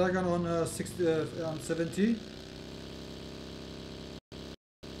 Oh, flare gun on 70.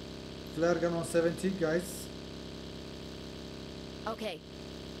 Flare gun on 70, guys. Okay.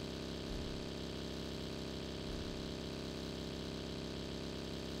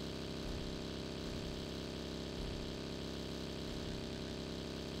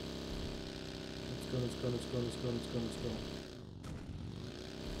 Let's go.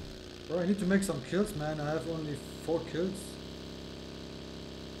 Bro, I need to make some kills, man. I have only 4 kills.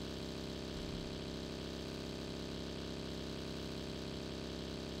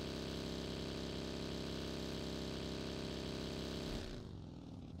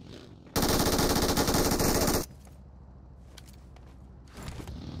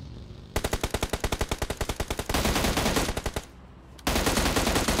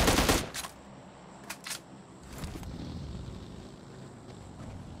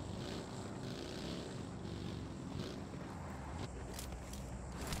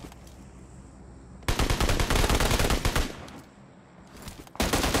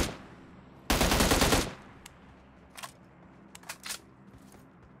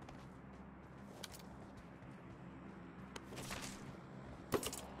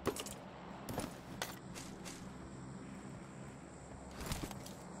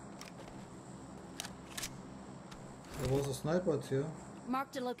 There was a sniper here.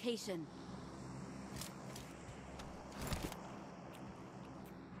 Marked a location.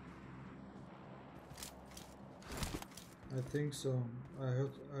 I think so. I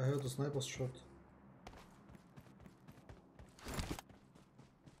heard a sniper's shot.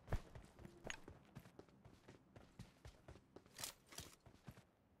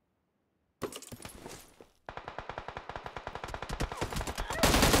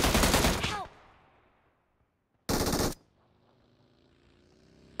 Help!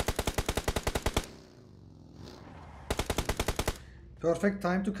 Perfect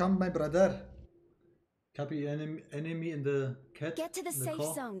time to come, my brother. Copy, enemy in the cat. Get to the safe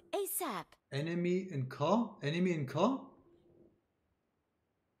car. zone ASAP. Enemy in car? Enemy in car?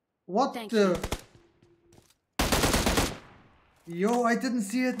 What Thank the? Yo, I didn't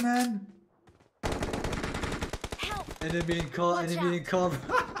see it, man. Help! Enemy in car, Watch enemy in out. car.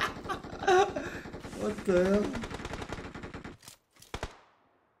 What the hell?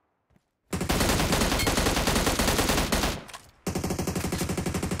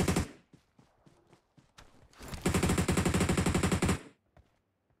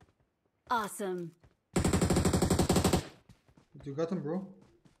 Awesome. You got him, bro?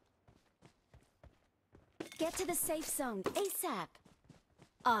 Get to the safe zone ASAP.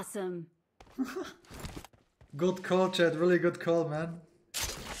 Awesome. Good call, chat. Really good call, man.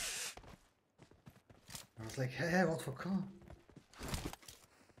 I was like, hey, what for call?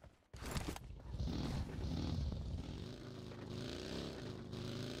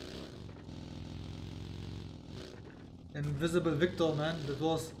 Invisible Victor, man. That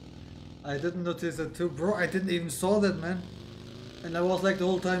was... I didn't notice that too. Bro, I didn't even saw that, man. And I was like the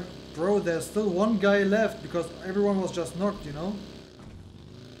whole time, bro, there's still one guy left because everyone was just knocked, you know?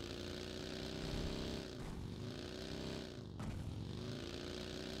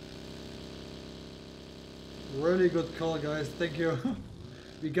 Really good call, guys. Thank you.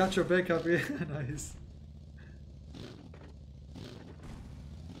 We got your backup here. Nice.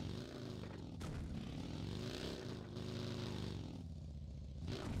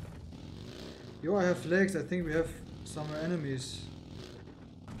 Yo, I have flags. I think we have some enemies.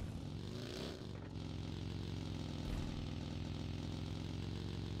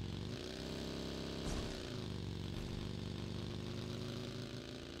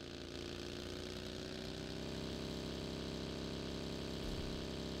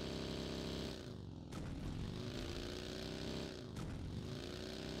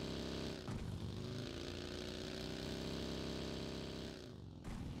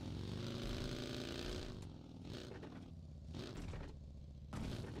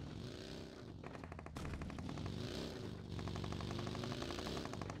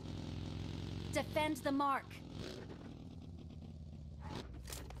 Defend the mark.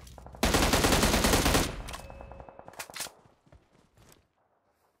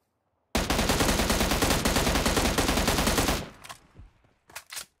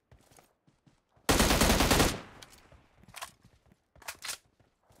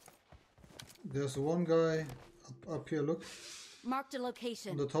 There's one guy up here, look. Marked a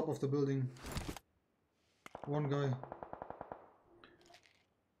location. On the top of the building. One guy.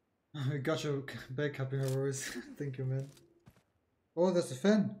 I got your backup here, Royce. Thank you, man. Oh, there's a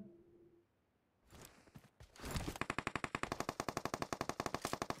fan.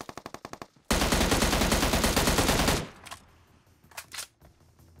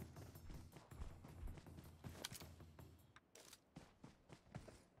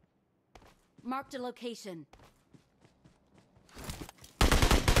 Marked a location.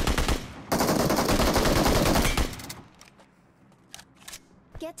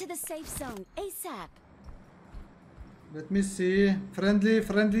 Get to the safe zone ASAP. Let me see. Friendly. It's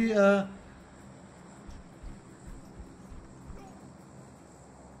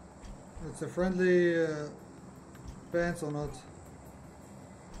a friendly fans or not?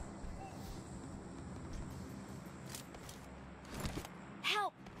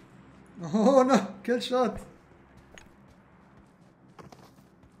 Help! Oh no! Kill shot!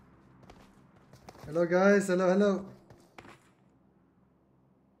 Hello guys, hello.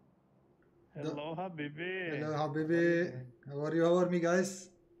 Hello, Habibi. Hello Habibi. How are you? How are me, guys?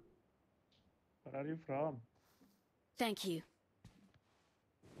 Where are you from? Thank you.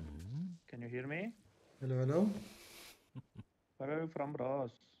 Can you hear me? Hello. Where are you from,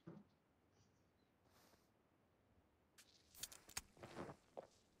 Ross?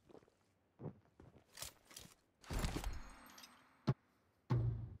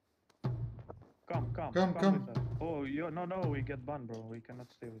 Come with us. Oh, no, we get banned, bro. We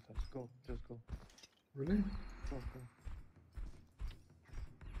cannot stay with us. Go, just go. Really? Go.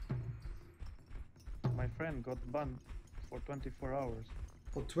 My friend got banned for 24 hours.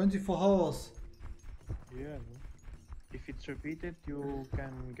 For 24 hours? Yeah, bro. If it's repeated, you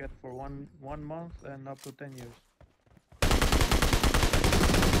can get for one month and up to 10 years.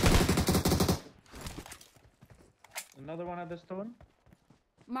 Another one at the stone?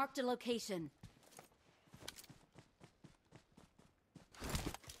 Marked a location.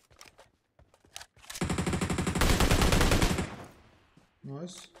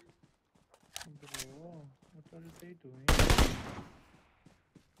 Nice. Bro, what are they doing?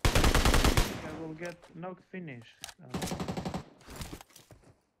 I will get knocked finish.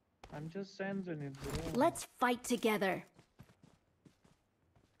 I'm just sending it, bro. Let's fight together.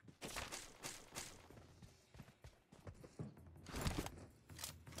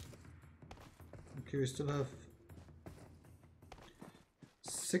 Okay, we still have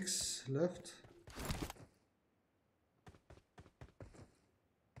 6 left.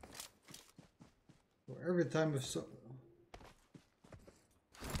 So every time we've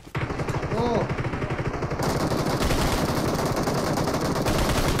Oh!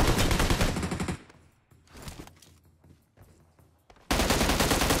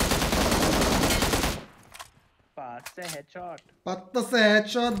 Patta headshot. Patta se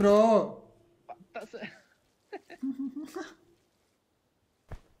headshot, bro! Patta se.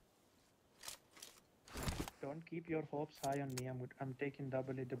 Don't keep your hopes high on me. I'm taking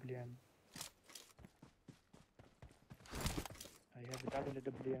WWM. I have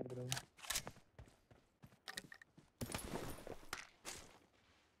WWM, bro.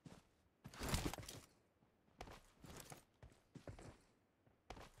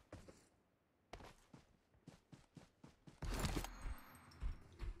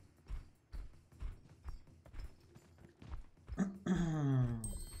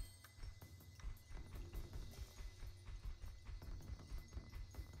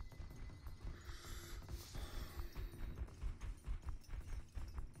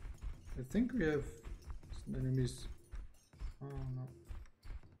 I think we have some enemies. Oh no.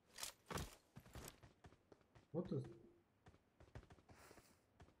 What is...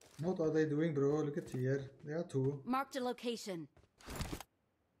 What are they doing, bro? Look at here. There are two. Marked a location.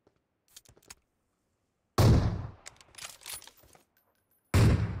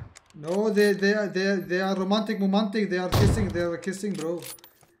 No, they are romantic. They are kissing, bro.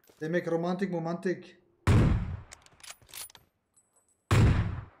 They make romantic.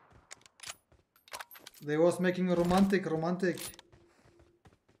 They was making romantic.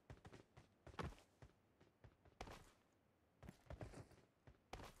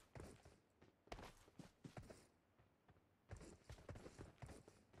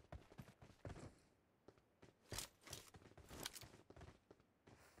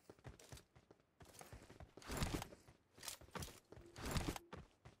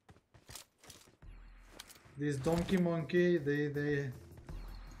 This donkey monkey, they...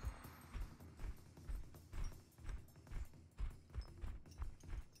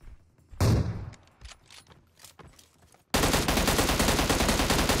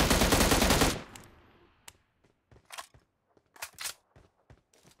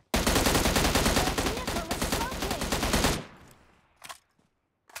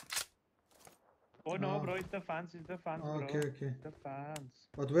 Oh no, Ah. bro, it's the fans, bro. Okay. The fans.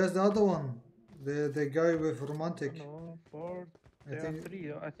 But where's the other one? The guy with romantic. No, four. I There are think...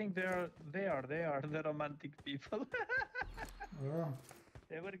 three. I think they are the romantic people. Oh.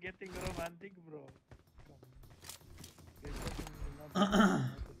 They were getting romantic, bro. Get that in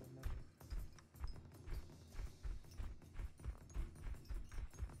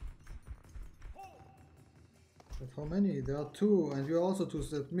But how many? There are two, and you are also two.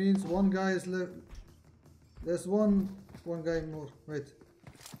 So that means one guy is left. There's one guy more. Wait.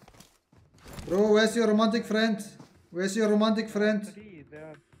 Bro, where's your romantic friend? Where's your romantic friend? Three. There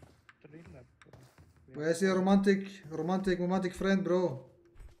are three left, bro. Where's your romantic friend, bro?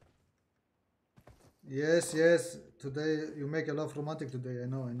 Yes. Today you make a lot of romantic today. I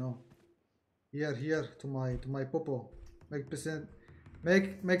know. Here to my popo.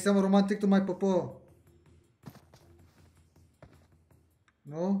 Make some romantic to my popo.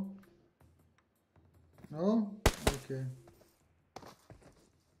 No? Okay.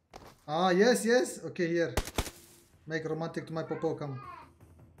 Ah, yes. Okay, here. Make romantic to my popo. Come.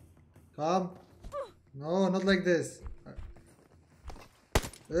 No, not like this.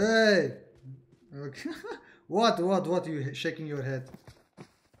 Hey. Okay. What? You shaking your head?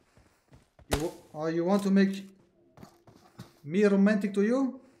 You want to make me romantic to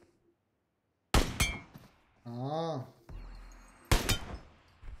you? Ah.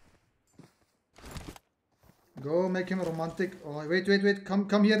 Go make him romantic. Oh, wait.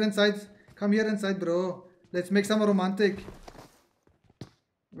 Come here inside. Come here inside, bro. Let's make some romantic.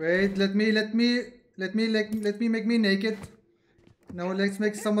 Wait, let me make me naked. Now let's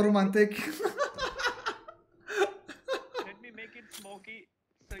make some romantic. Let me make it smoky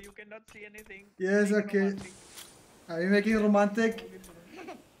so you cannot see anything. Yes, Make it okay. romantic. Are you making romantic? Smoke it, bro.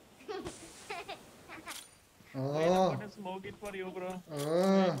 Wait, I'm Oh. gonna smoke it for you, bro.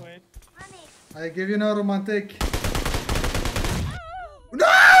 Oh. Wait. I give you now romantic.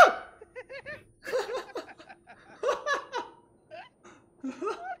 No!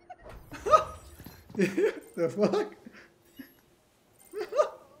 The fuck?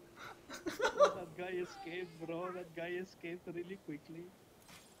 Oh, that guy escaped, bro. That guy escaped really quickly.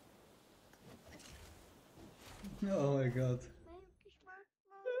 Oh my god.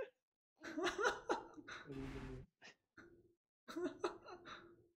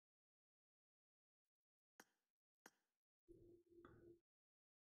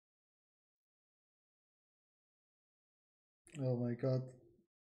 Oh my god.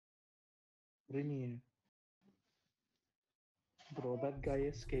 Really? Bro, that guy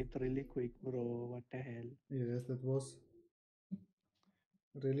escaped really quick, bro. What the hell? Yes, that was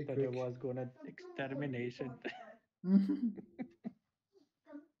really That quick. I was gonna extermination.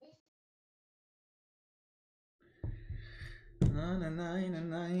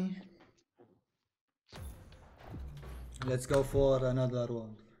 Let's go for another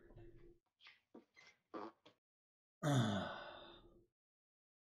one.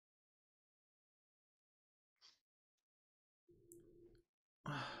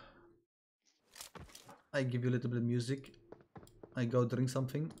 I give you a little bit of music. I go drink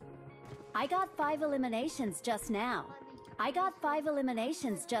something. I got 5 eliminations just now. I got 5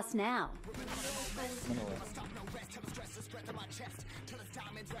 eliminations just now.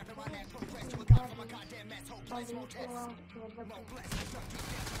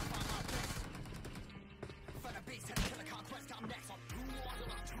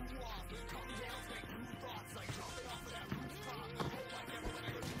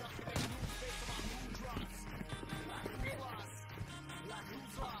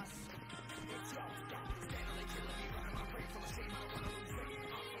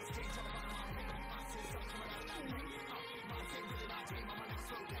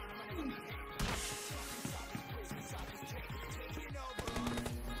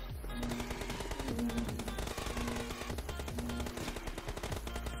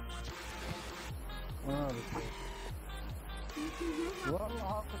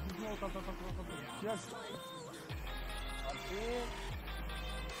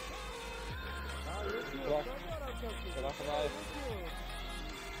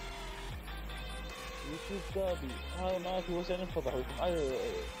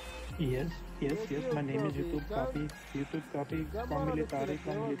 Yes, my name is YouTube Copy. YouTube Copy. Come military.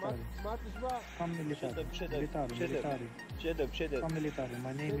 Come military. Come military.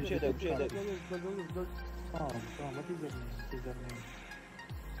 My name is YouTube Copy. What is your name?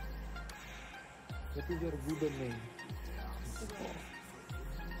 What is your good name?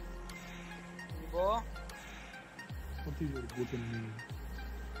 What is your good name?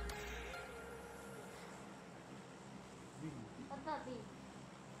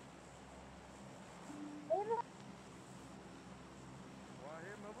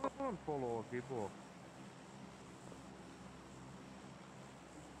 Follow people.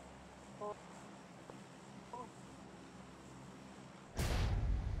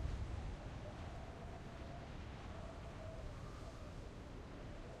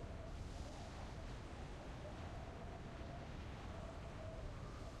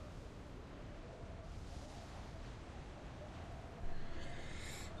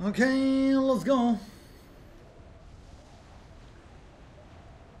 Okay, let's go.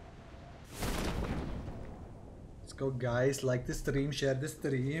 Let's go, guys. Like the stream, share the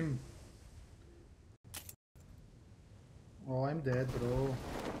stream. Oh, I'm dead, bro.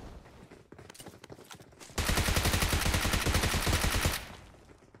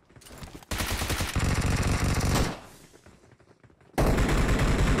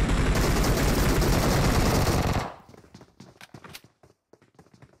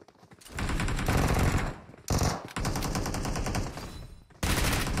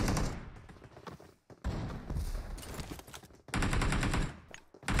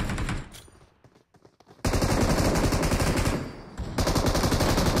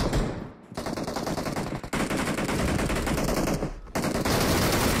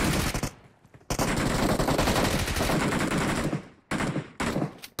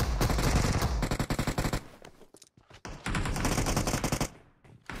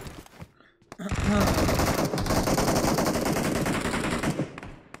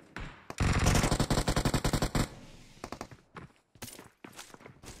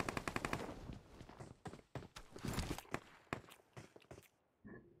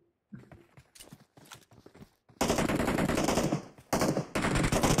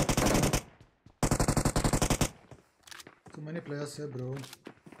 Too many players here, bro.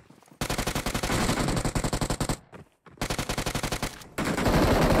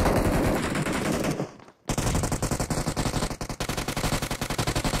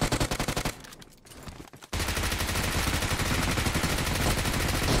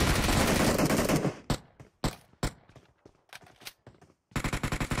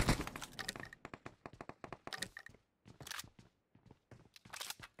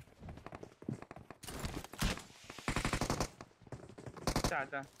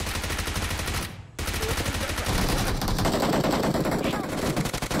 تعال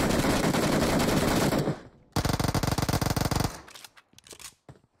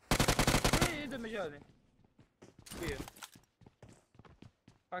ايه ده المجال كبير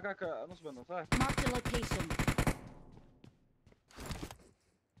هاك نص بنا صح؟ Mark the location.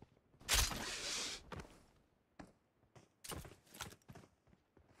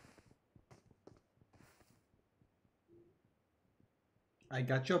 I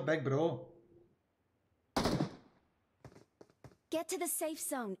got your back, bro. Get to the safe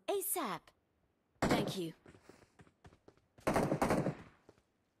zone ASAP. Thank you.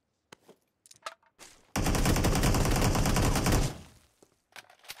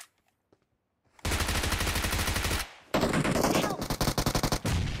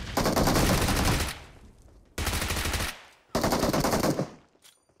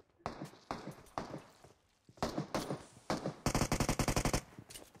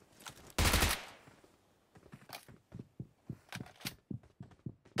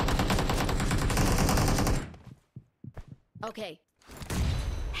 Okay.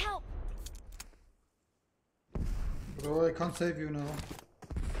 Help! Bro, I can't save you now.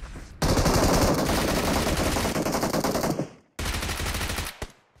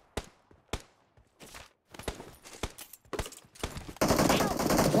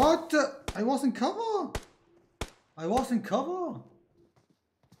 What? I was in cover! I was in cover!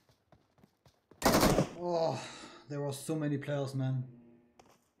 Oh, there were so many players, man.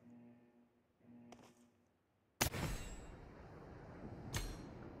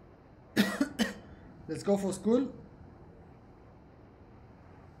 Let's go for school.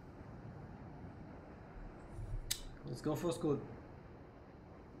 Let's go for school.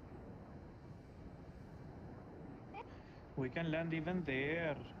 We can land even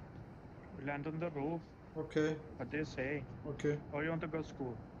there. We land on the roof. Okay, What they say. okay. Or you want to go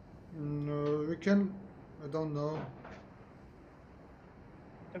school? No, we can. I don't know.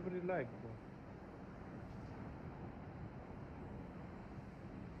 Whatever you like, bro.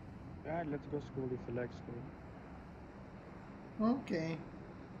 Yeah, let's go school if you like school. Okay.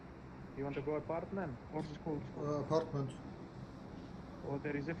 You want to go apartment or school? Apartment. Oh,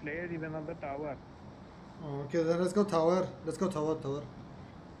 there is a flare even on the tower. Oh, okay, then let's go tower. Let's go tower.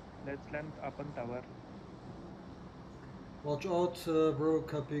 Let's land up on tower. Watch out, bro,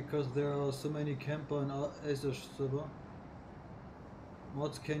 Cappy, because there are so many camper in our Acer server.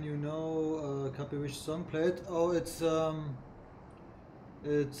 What can you know, Cappy, which song played? Oh, it's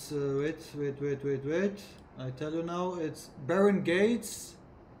wait. I tell you now, it's Baron Gates,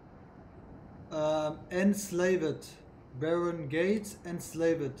 Enslave It. Baron Gates,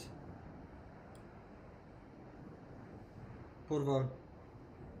 Enslave It. Por favor.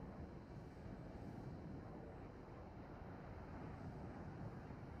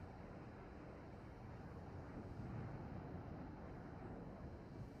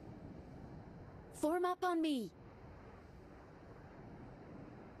 Form up on me.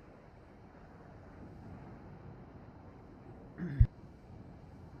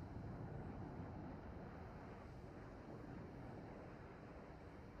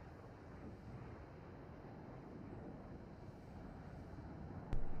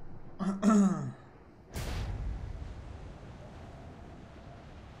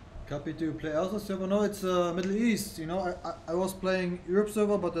 Cappy, do you play other server? No, it's Middle East. You know, I was playing Europe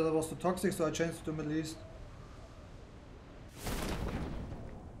server, but that was too toxic, so I changed to Middle East.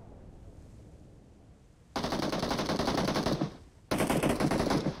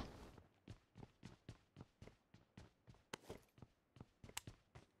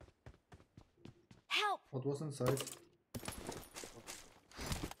 Help! What was inside?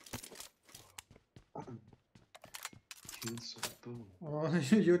 Oh,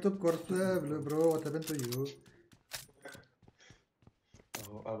 YouTube cosplay, bro. What happened to you?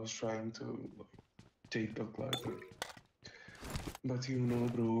 Oh, I was trying to take the library. But you know,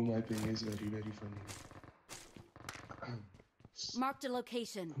 bro, my ping is very, very funny. Marked a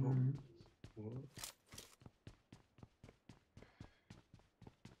location. What?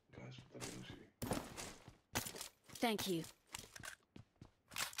 Guys, what the hell is he? Thank you.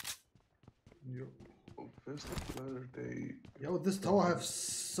 Yo. Oh, where's the player? They... Yo, this tower has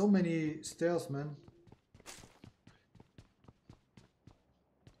so many stairs, man.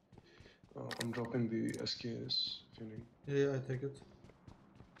 I'm dropping the SKS, if you need. Yeah, I take it.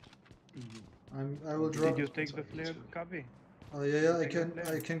 I will drop. Did you take the flare copy? Yeah,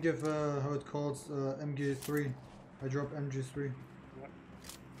 I can give how it calls MG3. I drop MG3.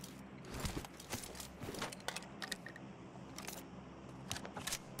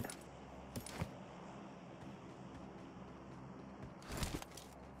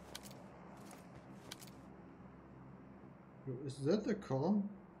 Is that the car?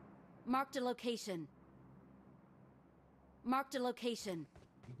 Marked a location. Marked a location.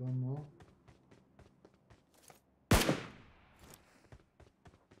 I don't know.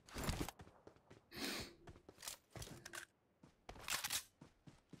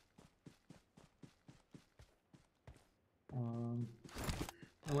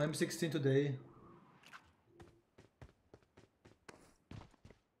 Oh, M16 today.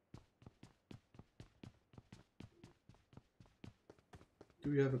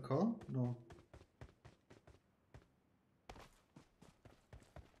 Do you have a car? No.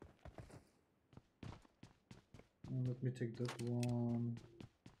 Let me take that one.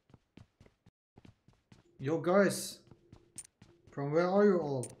 Yo guys, from where are you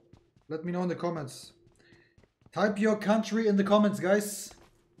all? Let me know in the comments. Type your country in the comments, guys.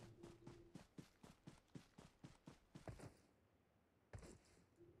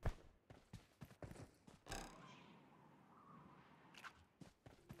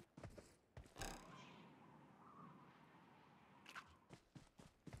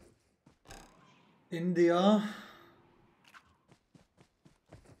 India.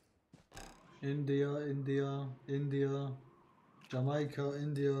 India. Jamaica,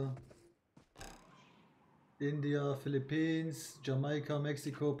 India, Philippines, Jamaica,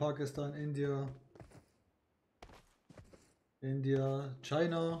 Mexico, Pakistan, India,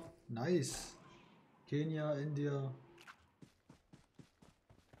 China, nice. Kenya, India,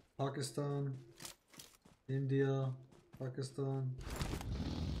 Pakistan, India, Pakistan,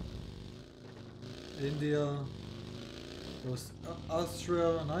 India,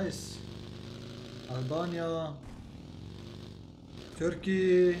 Austria, nice. Albania,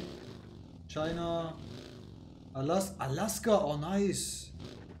 Turkey, China, Alaska, oh nice.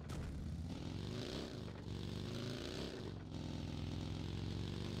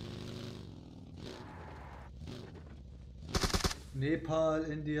 Nepal,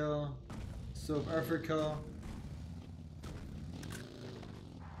 India, South Africa.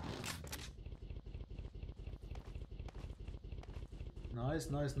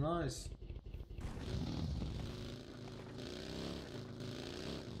 Nice.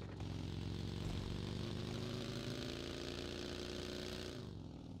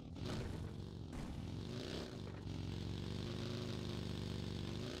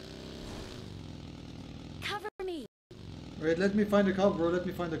 Cover me. Wait, let me find a car, bro. Let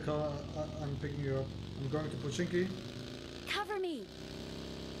me find a car. I'm picking you up. I'm going to Pochinki. Cover me.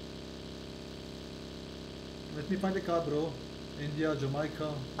 Let me find a car, bro. India,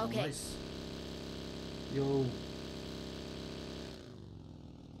 Jamaica. Okay. Nice. Yo.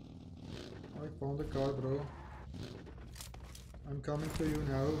 I found a car, bro. I'm coming to you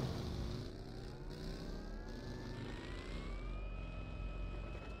now.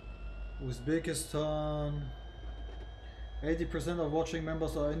 Uzbekistan. 80% of watching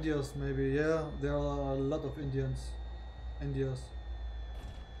members are Indians, maybe. Yeah, there are a lot of Indians.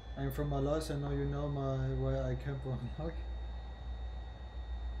 I'm from Malaysia, now you know where I came from. Like,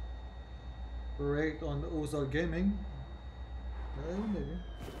 raid on Ozar Gaming. Maybe.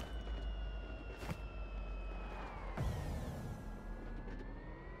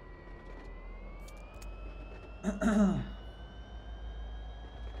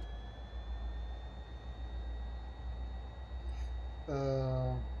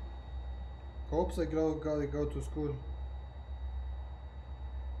 Hopes I gotta go to school.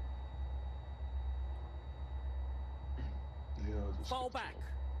 Yeah, Fall back.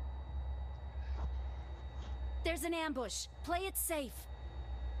 There's an ambush. Play it safe.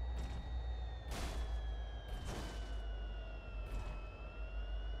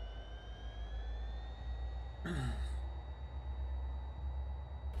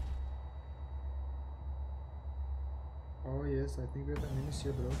 Oh yes, I think we have enemies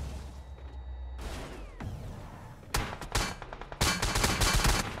here, bro.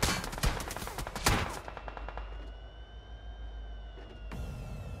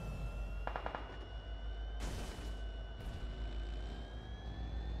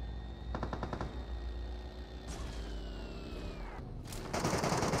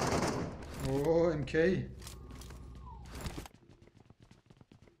 Oh, MK.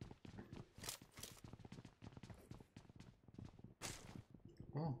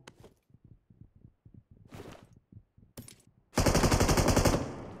 Oh.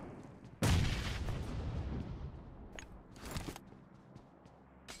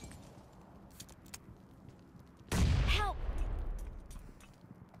 Help!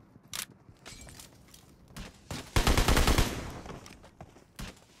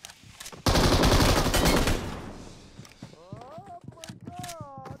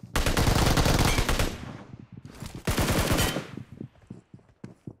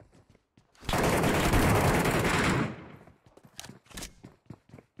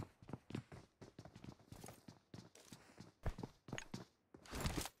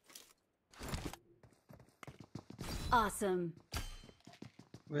 Awesome.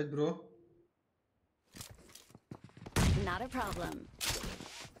 Wait, bro. Not a problem.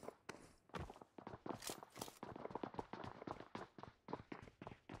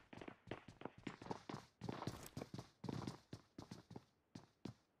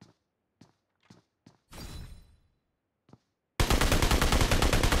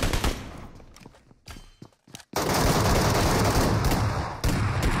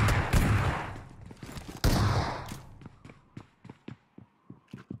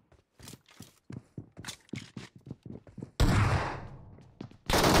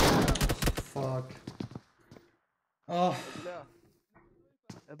 fuck. Oh.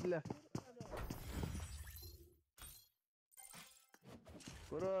 ابله ابله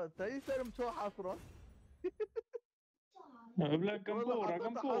برو تيسر مسوح حصره بلا والله قنبورة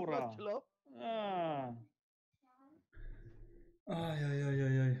حطيت حصره قنبورة. شلون Ay, ay, ay,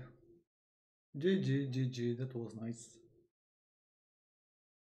 ay, ay. GG, GG, that was nice.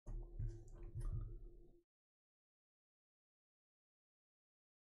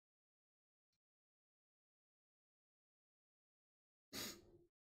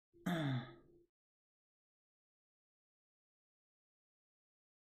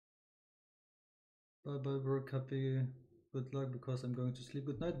 Bye bye, bro. Happy. Good luck because I'm going to sleep.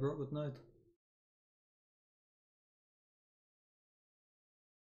 Good night, bro. Good night.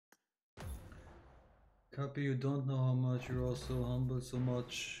 Cappy, you don't know how much you're all so humble, so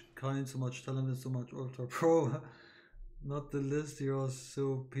much kind, so much talented, so much ultra pro. Not the list, you're all so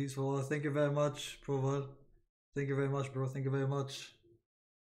peaceful. Oh, thank you very much, Proval. Thank you very much, bro. Thank you very much.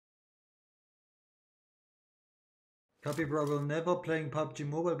 Cappy, bro, will never playing PUBG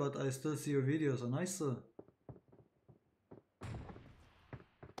Mobile, but I still see your videos. Nice.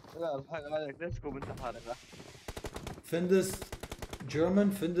 لا الحق عليك ليش kommentar Findest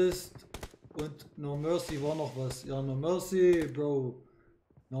German, findest und No Mercy war noch was. Ja, No Mercy, Bro.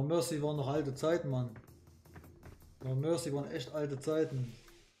 No Mercy waren noch alte Zeiten, Mann. No Mercy waren echt alte Zeiten.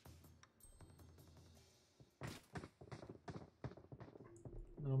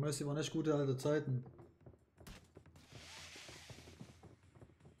 No Mercy waren echt gute alte Zeiten.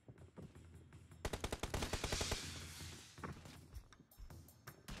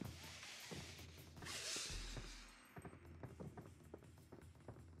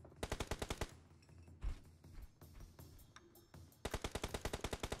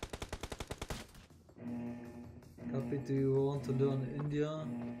 Copy, do you want to learn India?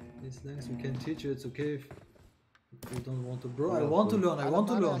 These things we can teach you, it's okay if you don't want to. Bro, I want to learn, I want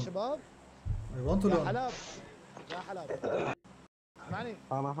to معنا يا learn. شباب I want to يا learn. حلب يا حلب اسمعني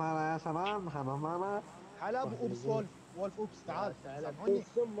خلاص معنا يا شباب خلاص معنا حلب اوبس وولف اوبس تعال سامحوني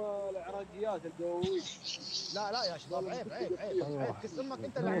ثم العراقيات القوية. لا يا شباب عيب كس امك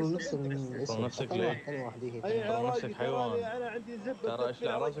انت اللي عايز تنتكس طول نفسك ليه؟ اي طول عراقي نفسك حيوان. تراني انا عندي زبده ترى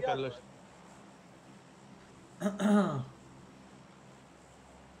اشلع راسك على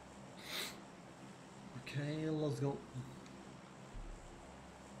Okay, let's go.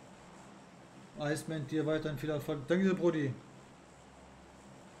 Iceman, dir weiterhin viel Erfolg. Danke dir, Brody.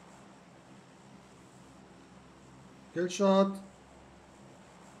 Killshot.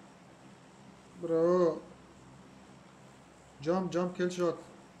 Bro. Jump, killshot.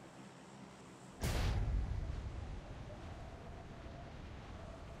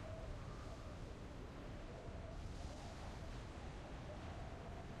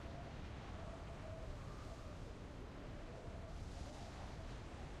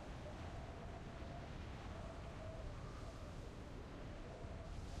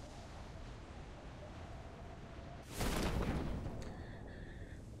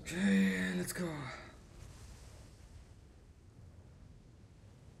 Okay, let's go.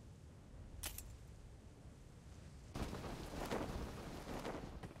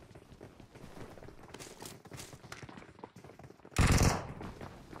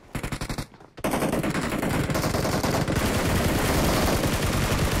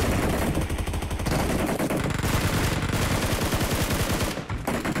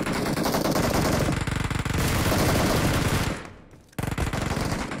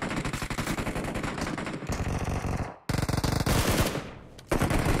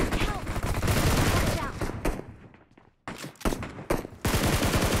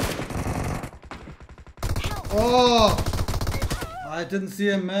 Oh! I didn't see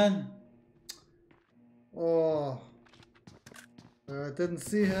him, man. Oh. I didn't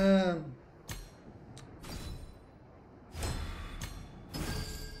see him.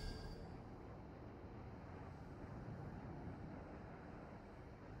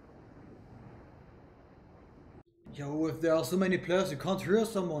 Yo, if there are so many players, you can't hear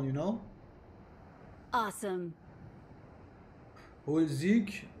someone, you know? Awesome. Hol Sieg.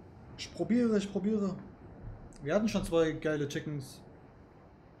 Ich probiere. Wir hatten schon zwei geile Chickens.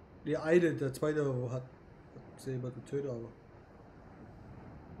 Die eine, der zweite hat selber getötet, aber.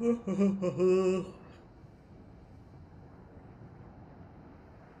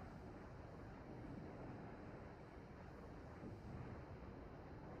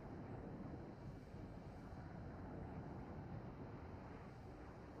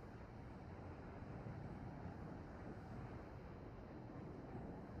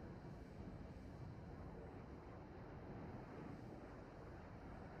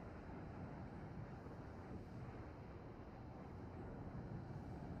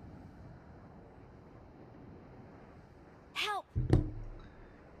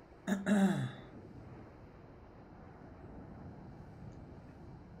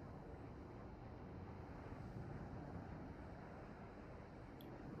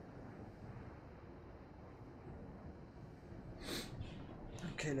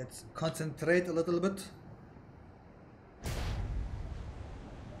 Okay, let's concentrate a little bit.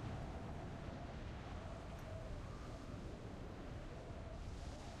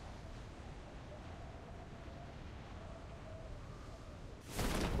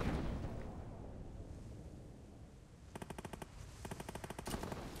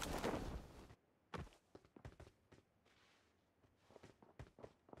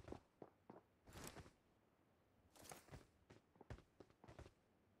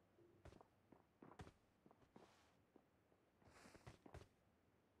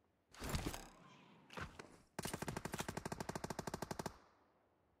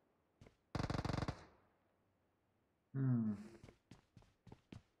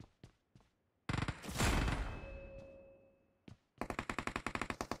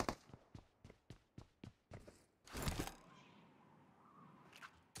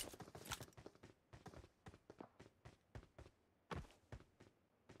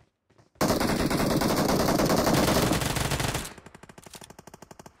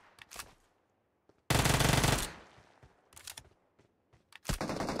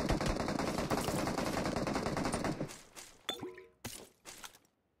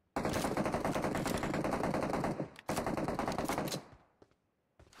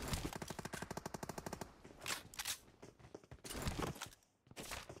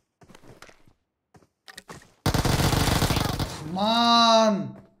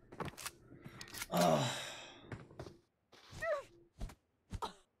 Man!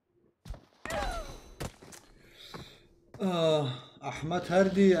 Ahmed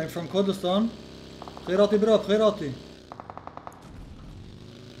Hardi, I'm from Kurdistan. خيراتي برا خيراتي.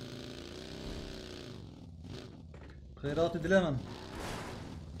 خيراتي دليما.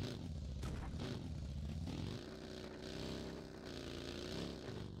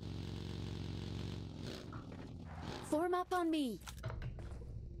 Form up on me.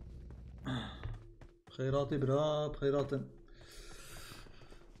 خيراتي برا بخيراتي.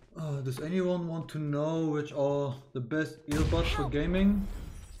 Does anyone want to know which are the best earbuds for gaming?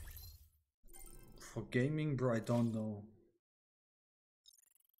 For gaming, bro, I don't know.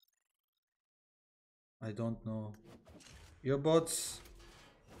 I don't know. Earbuds.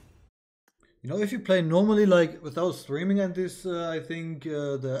 You know, if you play normally, like without streaming and this, I think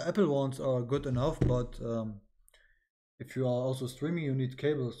the Apple ones are good enough. But if you are also streaming, you need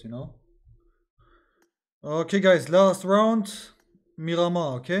cables, you know. Okay, guys, last round,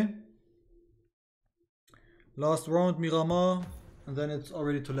 Miramar. Okay. Last round, Miramar, and then it's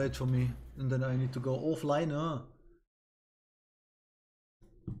already too late for me, and then I need to go offline.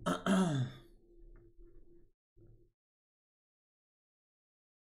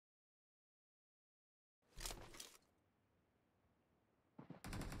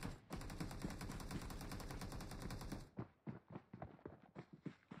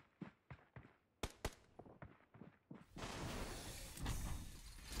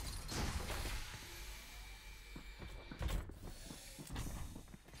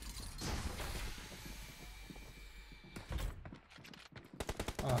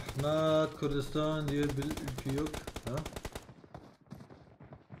 Ahmet, Kurdistan diye bir ülke yok. Ha?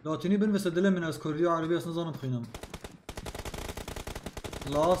 Latini بالنسبة لي من كردية عربية نظام بخينام.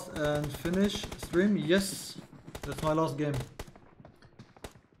 Last and finish stream. Yes, that's my last game.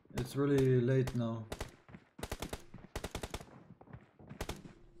 It's really late now.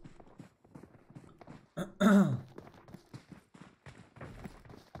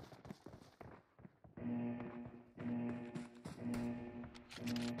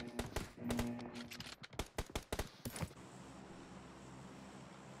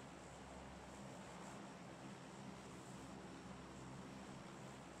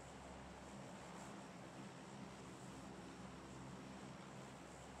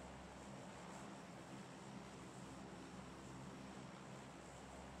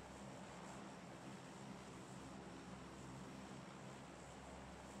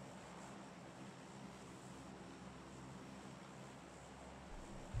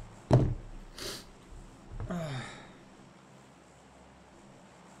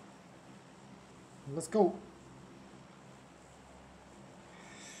 Let's go.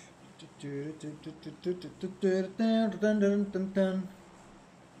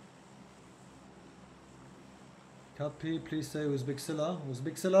 Copy, please say Uzbekistan.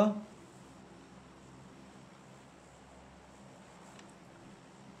 Uzbekistan.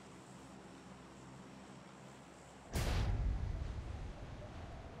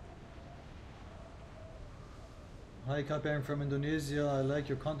 Hi, Copy, I'm from Indonesia. I like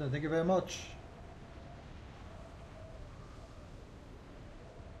your content. Thank you very much.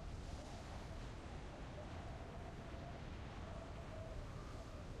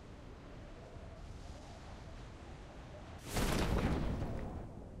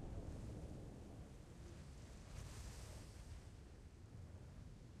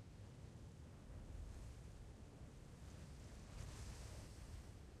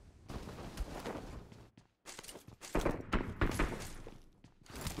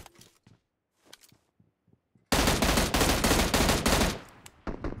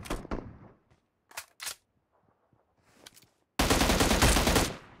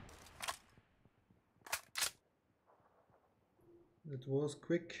 It was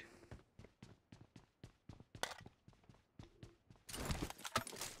quick.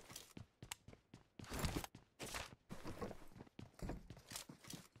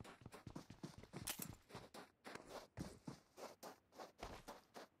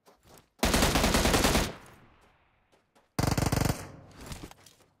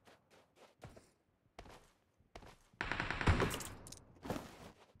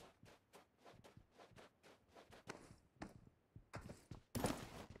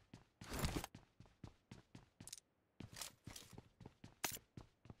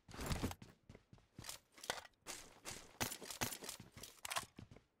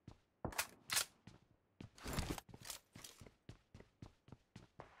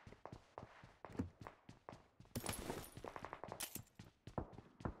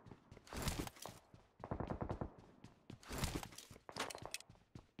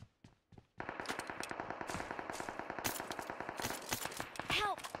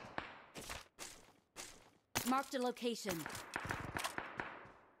 Help! Marked a location.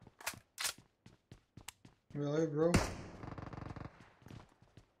 Where are you, bro?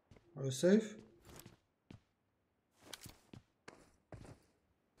 Are you safe?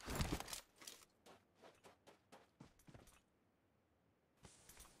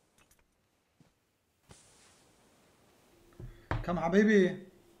 Come حبيبي.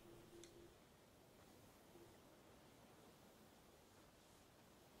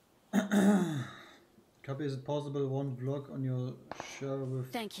 Copy, is it possible one vlog on your share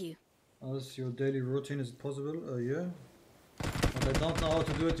with Thank you. us your daily routine? Is it possible? Yeah. But I don't know how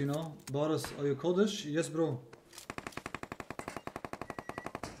to do it, you know. Boris, are you Kurdish? Yes, bro.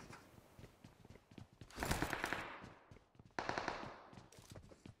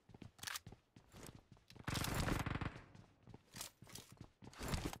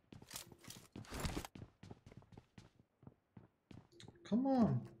 Come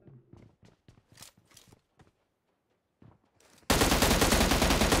on.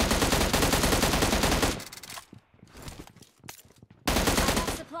 I got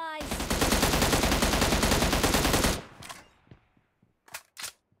supplies.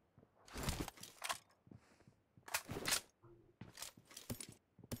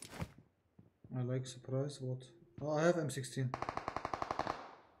 I like surprise. What? Oh, I have M16.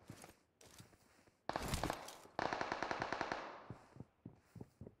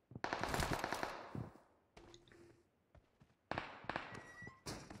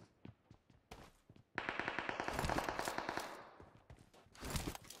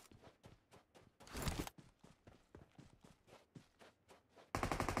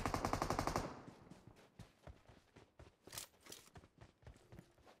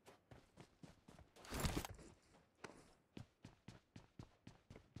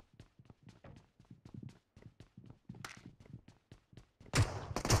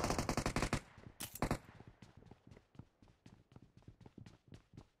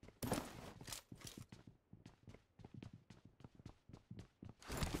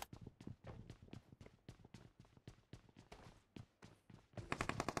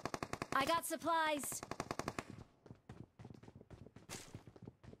 I got supplies.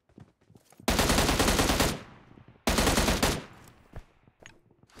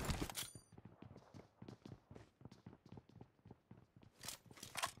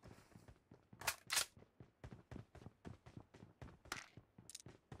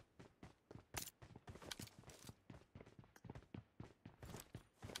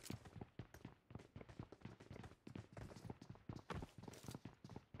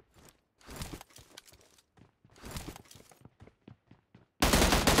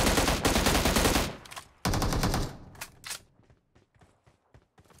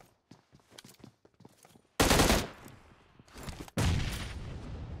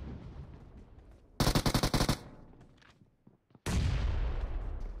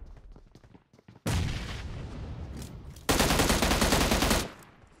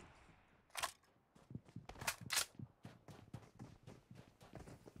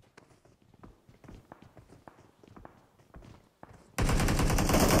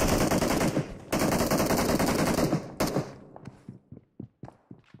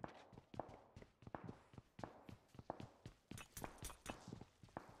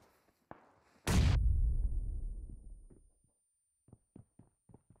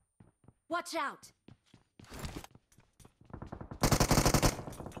 Watch out!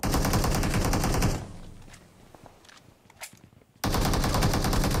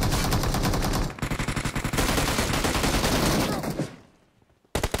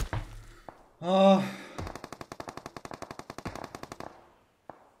 Ah.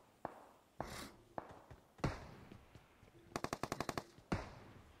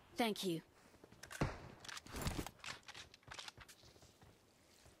 Thank you.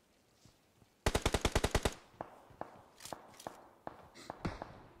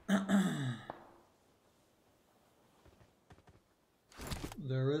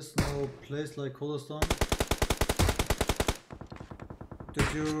 There is no place like Holoston.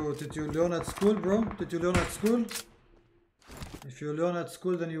 Did you learn at school, bro? Did you learn at school? If you learn at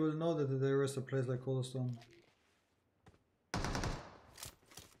school, then you will know that there is a place like Holoston.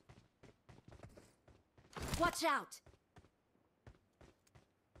 Watch out!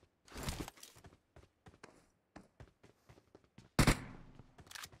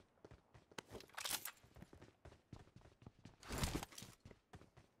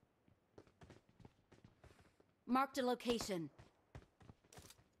 Marked a location.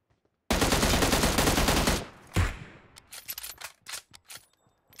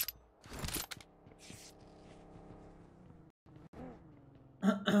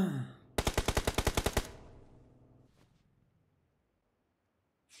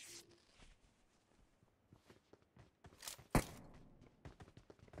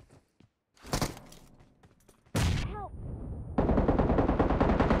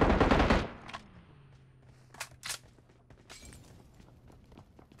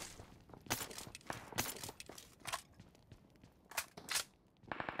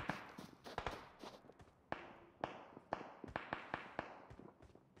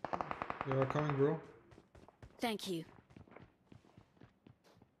 You are coming, bro. Thank you.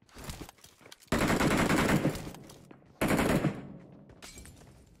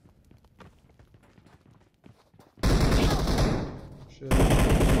 Shit.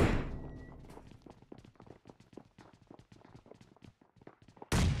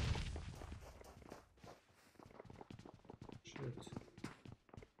 Shit.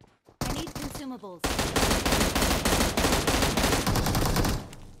 I need consumables.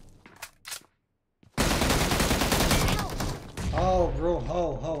 How, bro?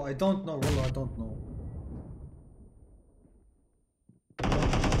 How? I don't know, Wallah, I don't know.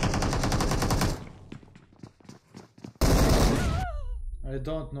 I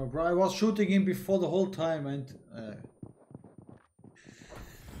don't know, bro. I was shooting him before the whole time and...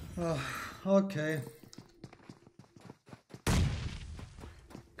 okay.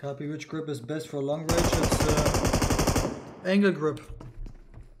 Copy, which grip is best for long range? It's angle grip.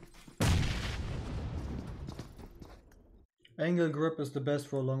 Angle grip is the best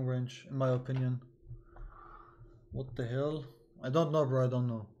for long range, in my opinion. What the hell? I don't know, bro. I don't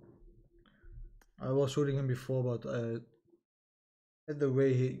know. I was shooting him before, but either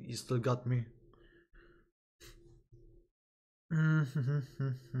way, he still got me.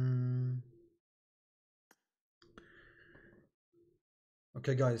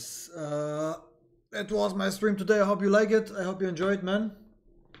 Okay, guys. That was my stream today. I hope you like it. I hope you enjoyed, man.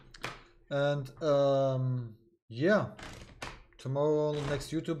 And yeah. Tomorrow,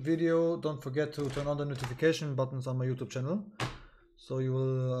 next YouTube video. Don't forget to turn on the notification buttons on my YouTube channel, so you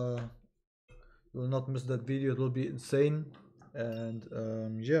will not miss that video. It will be insane. And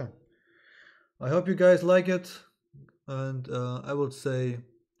yeah, I hope you guys like it. And I will say,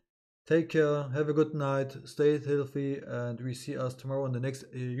 take care, have a good night, stay healthy, and we see us tomorrow in the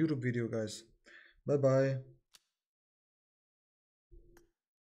next YouTube video, guys. Bye bye.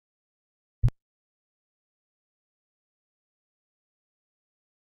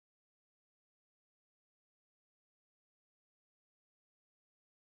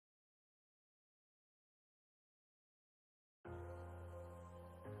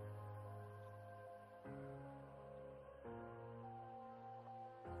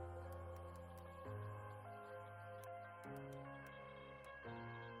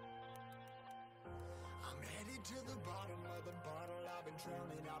 To the bottom of the bottle, I've been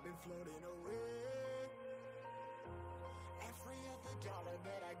drowning, I've been floating away. Every other dollar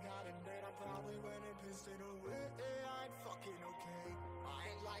that I got in bed, I probably went and pissed it away. I ain't fucking okay,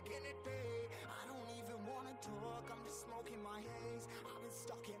 I ain't liking it, babe. I don't even wanna talk, I'm just smoking my haze. I've been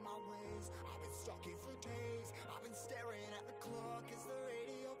stuck in my ways, I've been stuck in for days. I've been staring at the clock as the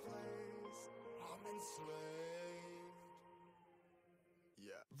radio plays. I've been slaved.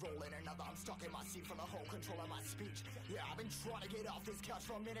 Rolling another, I'm stuck in my seat for the whole control of my speech. Yeah, I've been trying to get off this couch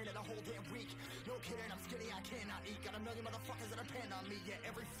for a minute and a whole damn week. No kidding, I'm skinny, I cannot eat. Got a million motherfuckers that depend on me. Yeah,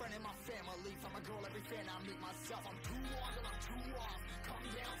 every friend in my family, from a girl, every fan I meet myself. I'm too on and I'm too off. Come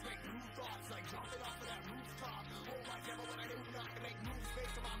down, make new thoughts, like jumping off of that rooftop. Hold my devil when I do not to make moves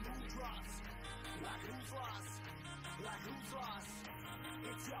based on my mood drops. Like who's lost? Like who's lost?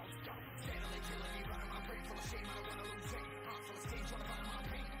 It's yo, steadily killing me, running my brain full of shame. I don't wanna lose it. Full of stage, trying to find my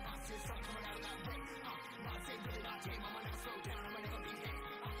pain. I see something coming out of that rain. My same, really not tame. I'ma never slow down, I'ma never behave.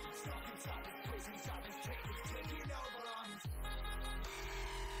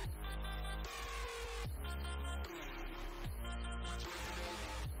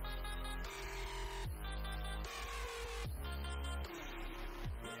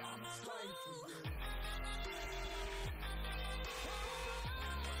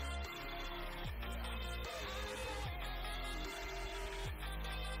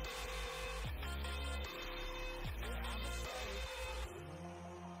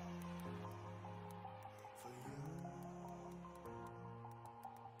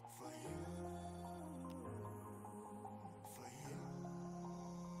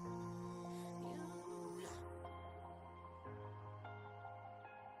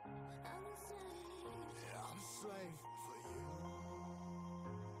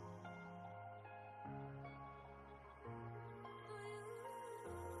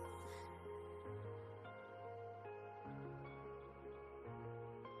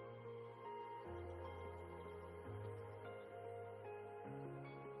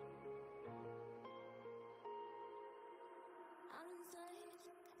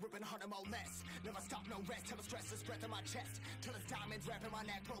 ripping harder, more less. Never stop, no rest, till the stress is breath in my chest. Till it's diamonds wrapping my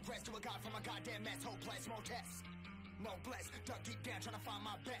neck, progress to a god from a goddamn mess. Hopeless, more tests. No bless, dug deep down trying to find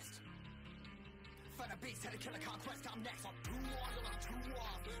my best. Find a beast, had to kill a conquest, I'm next. I'm too on, I'm too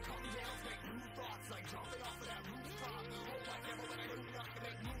off. Call me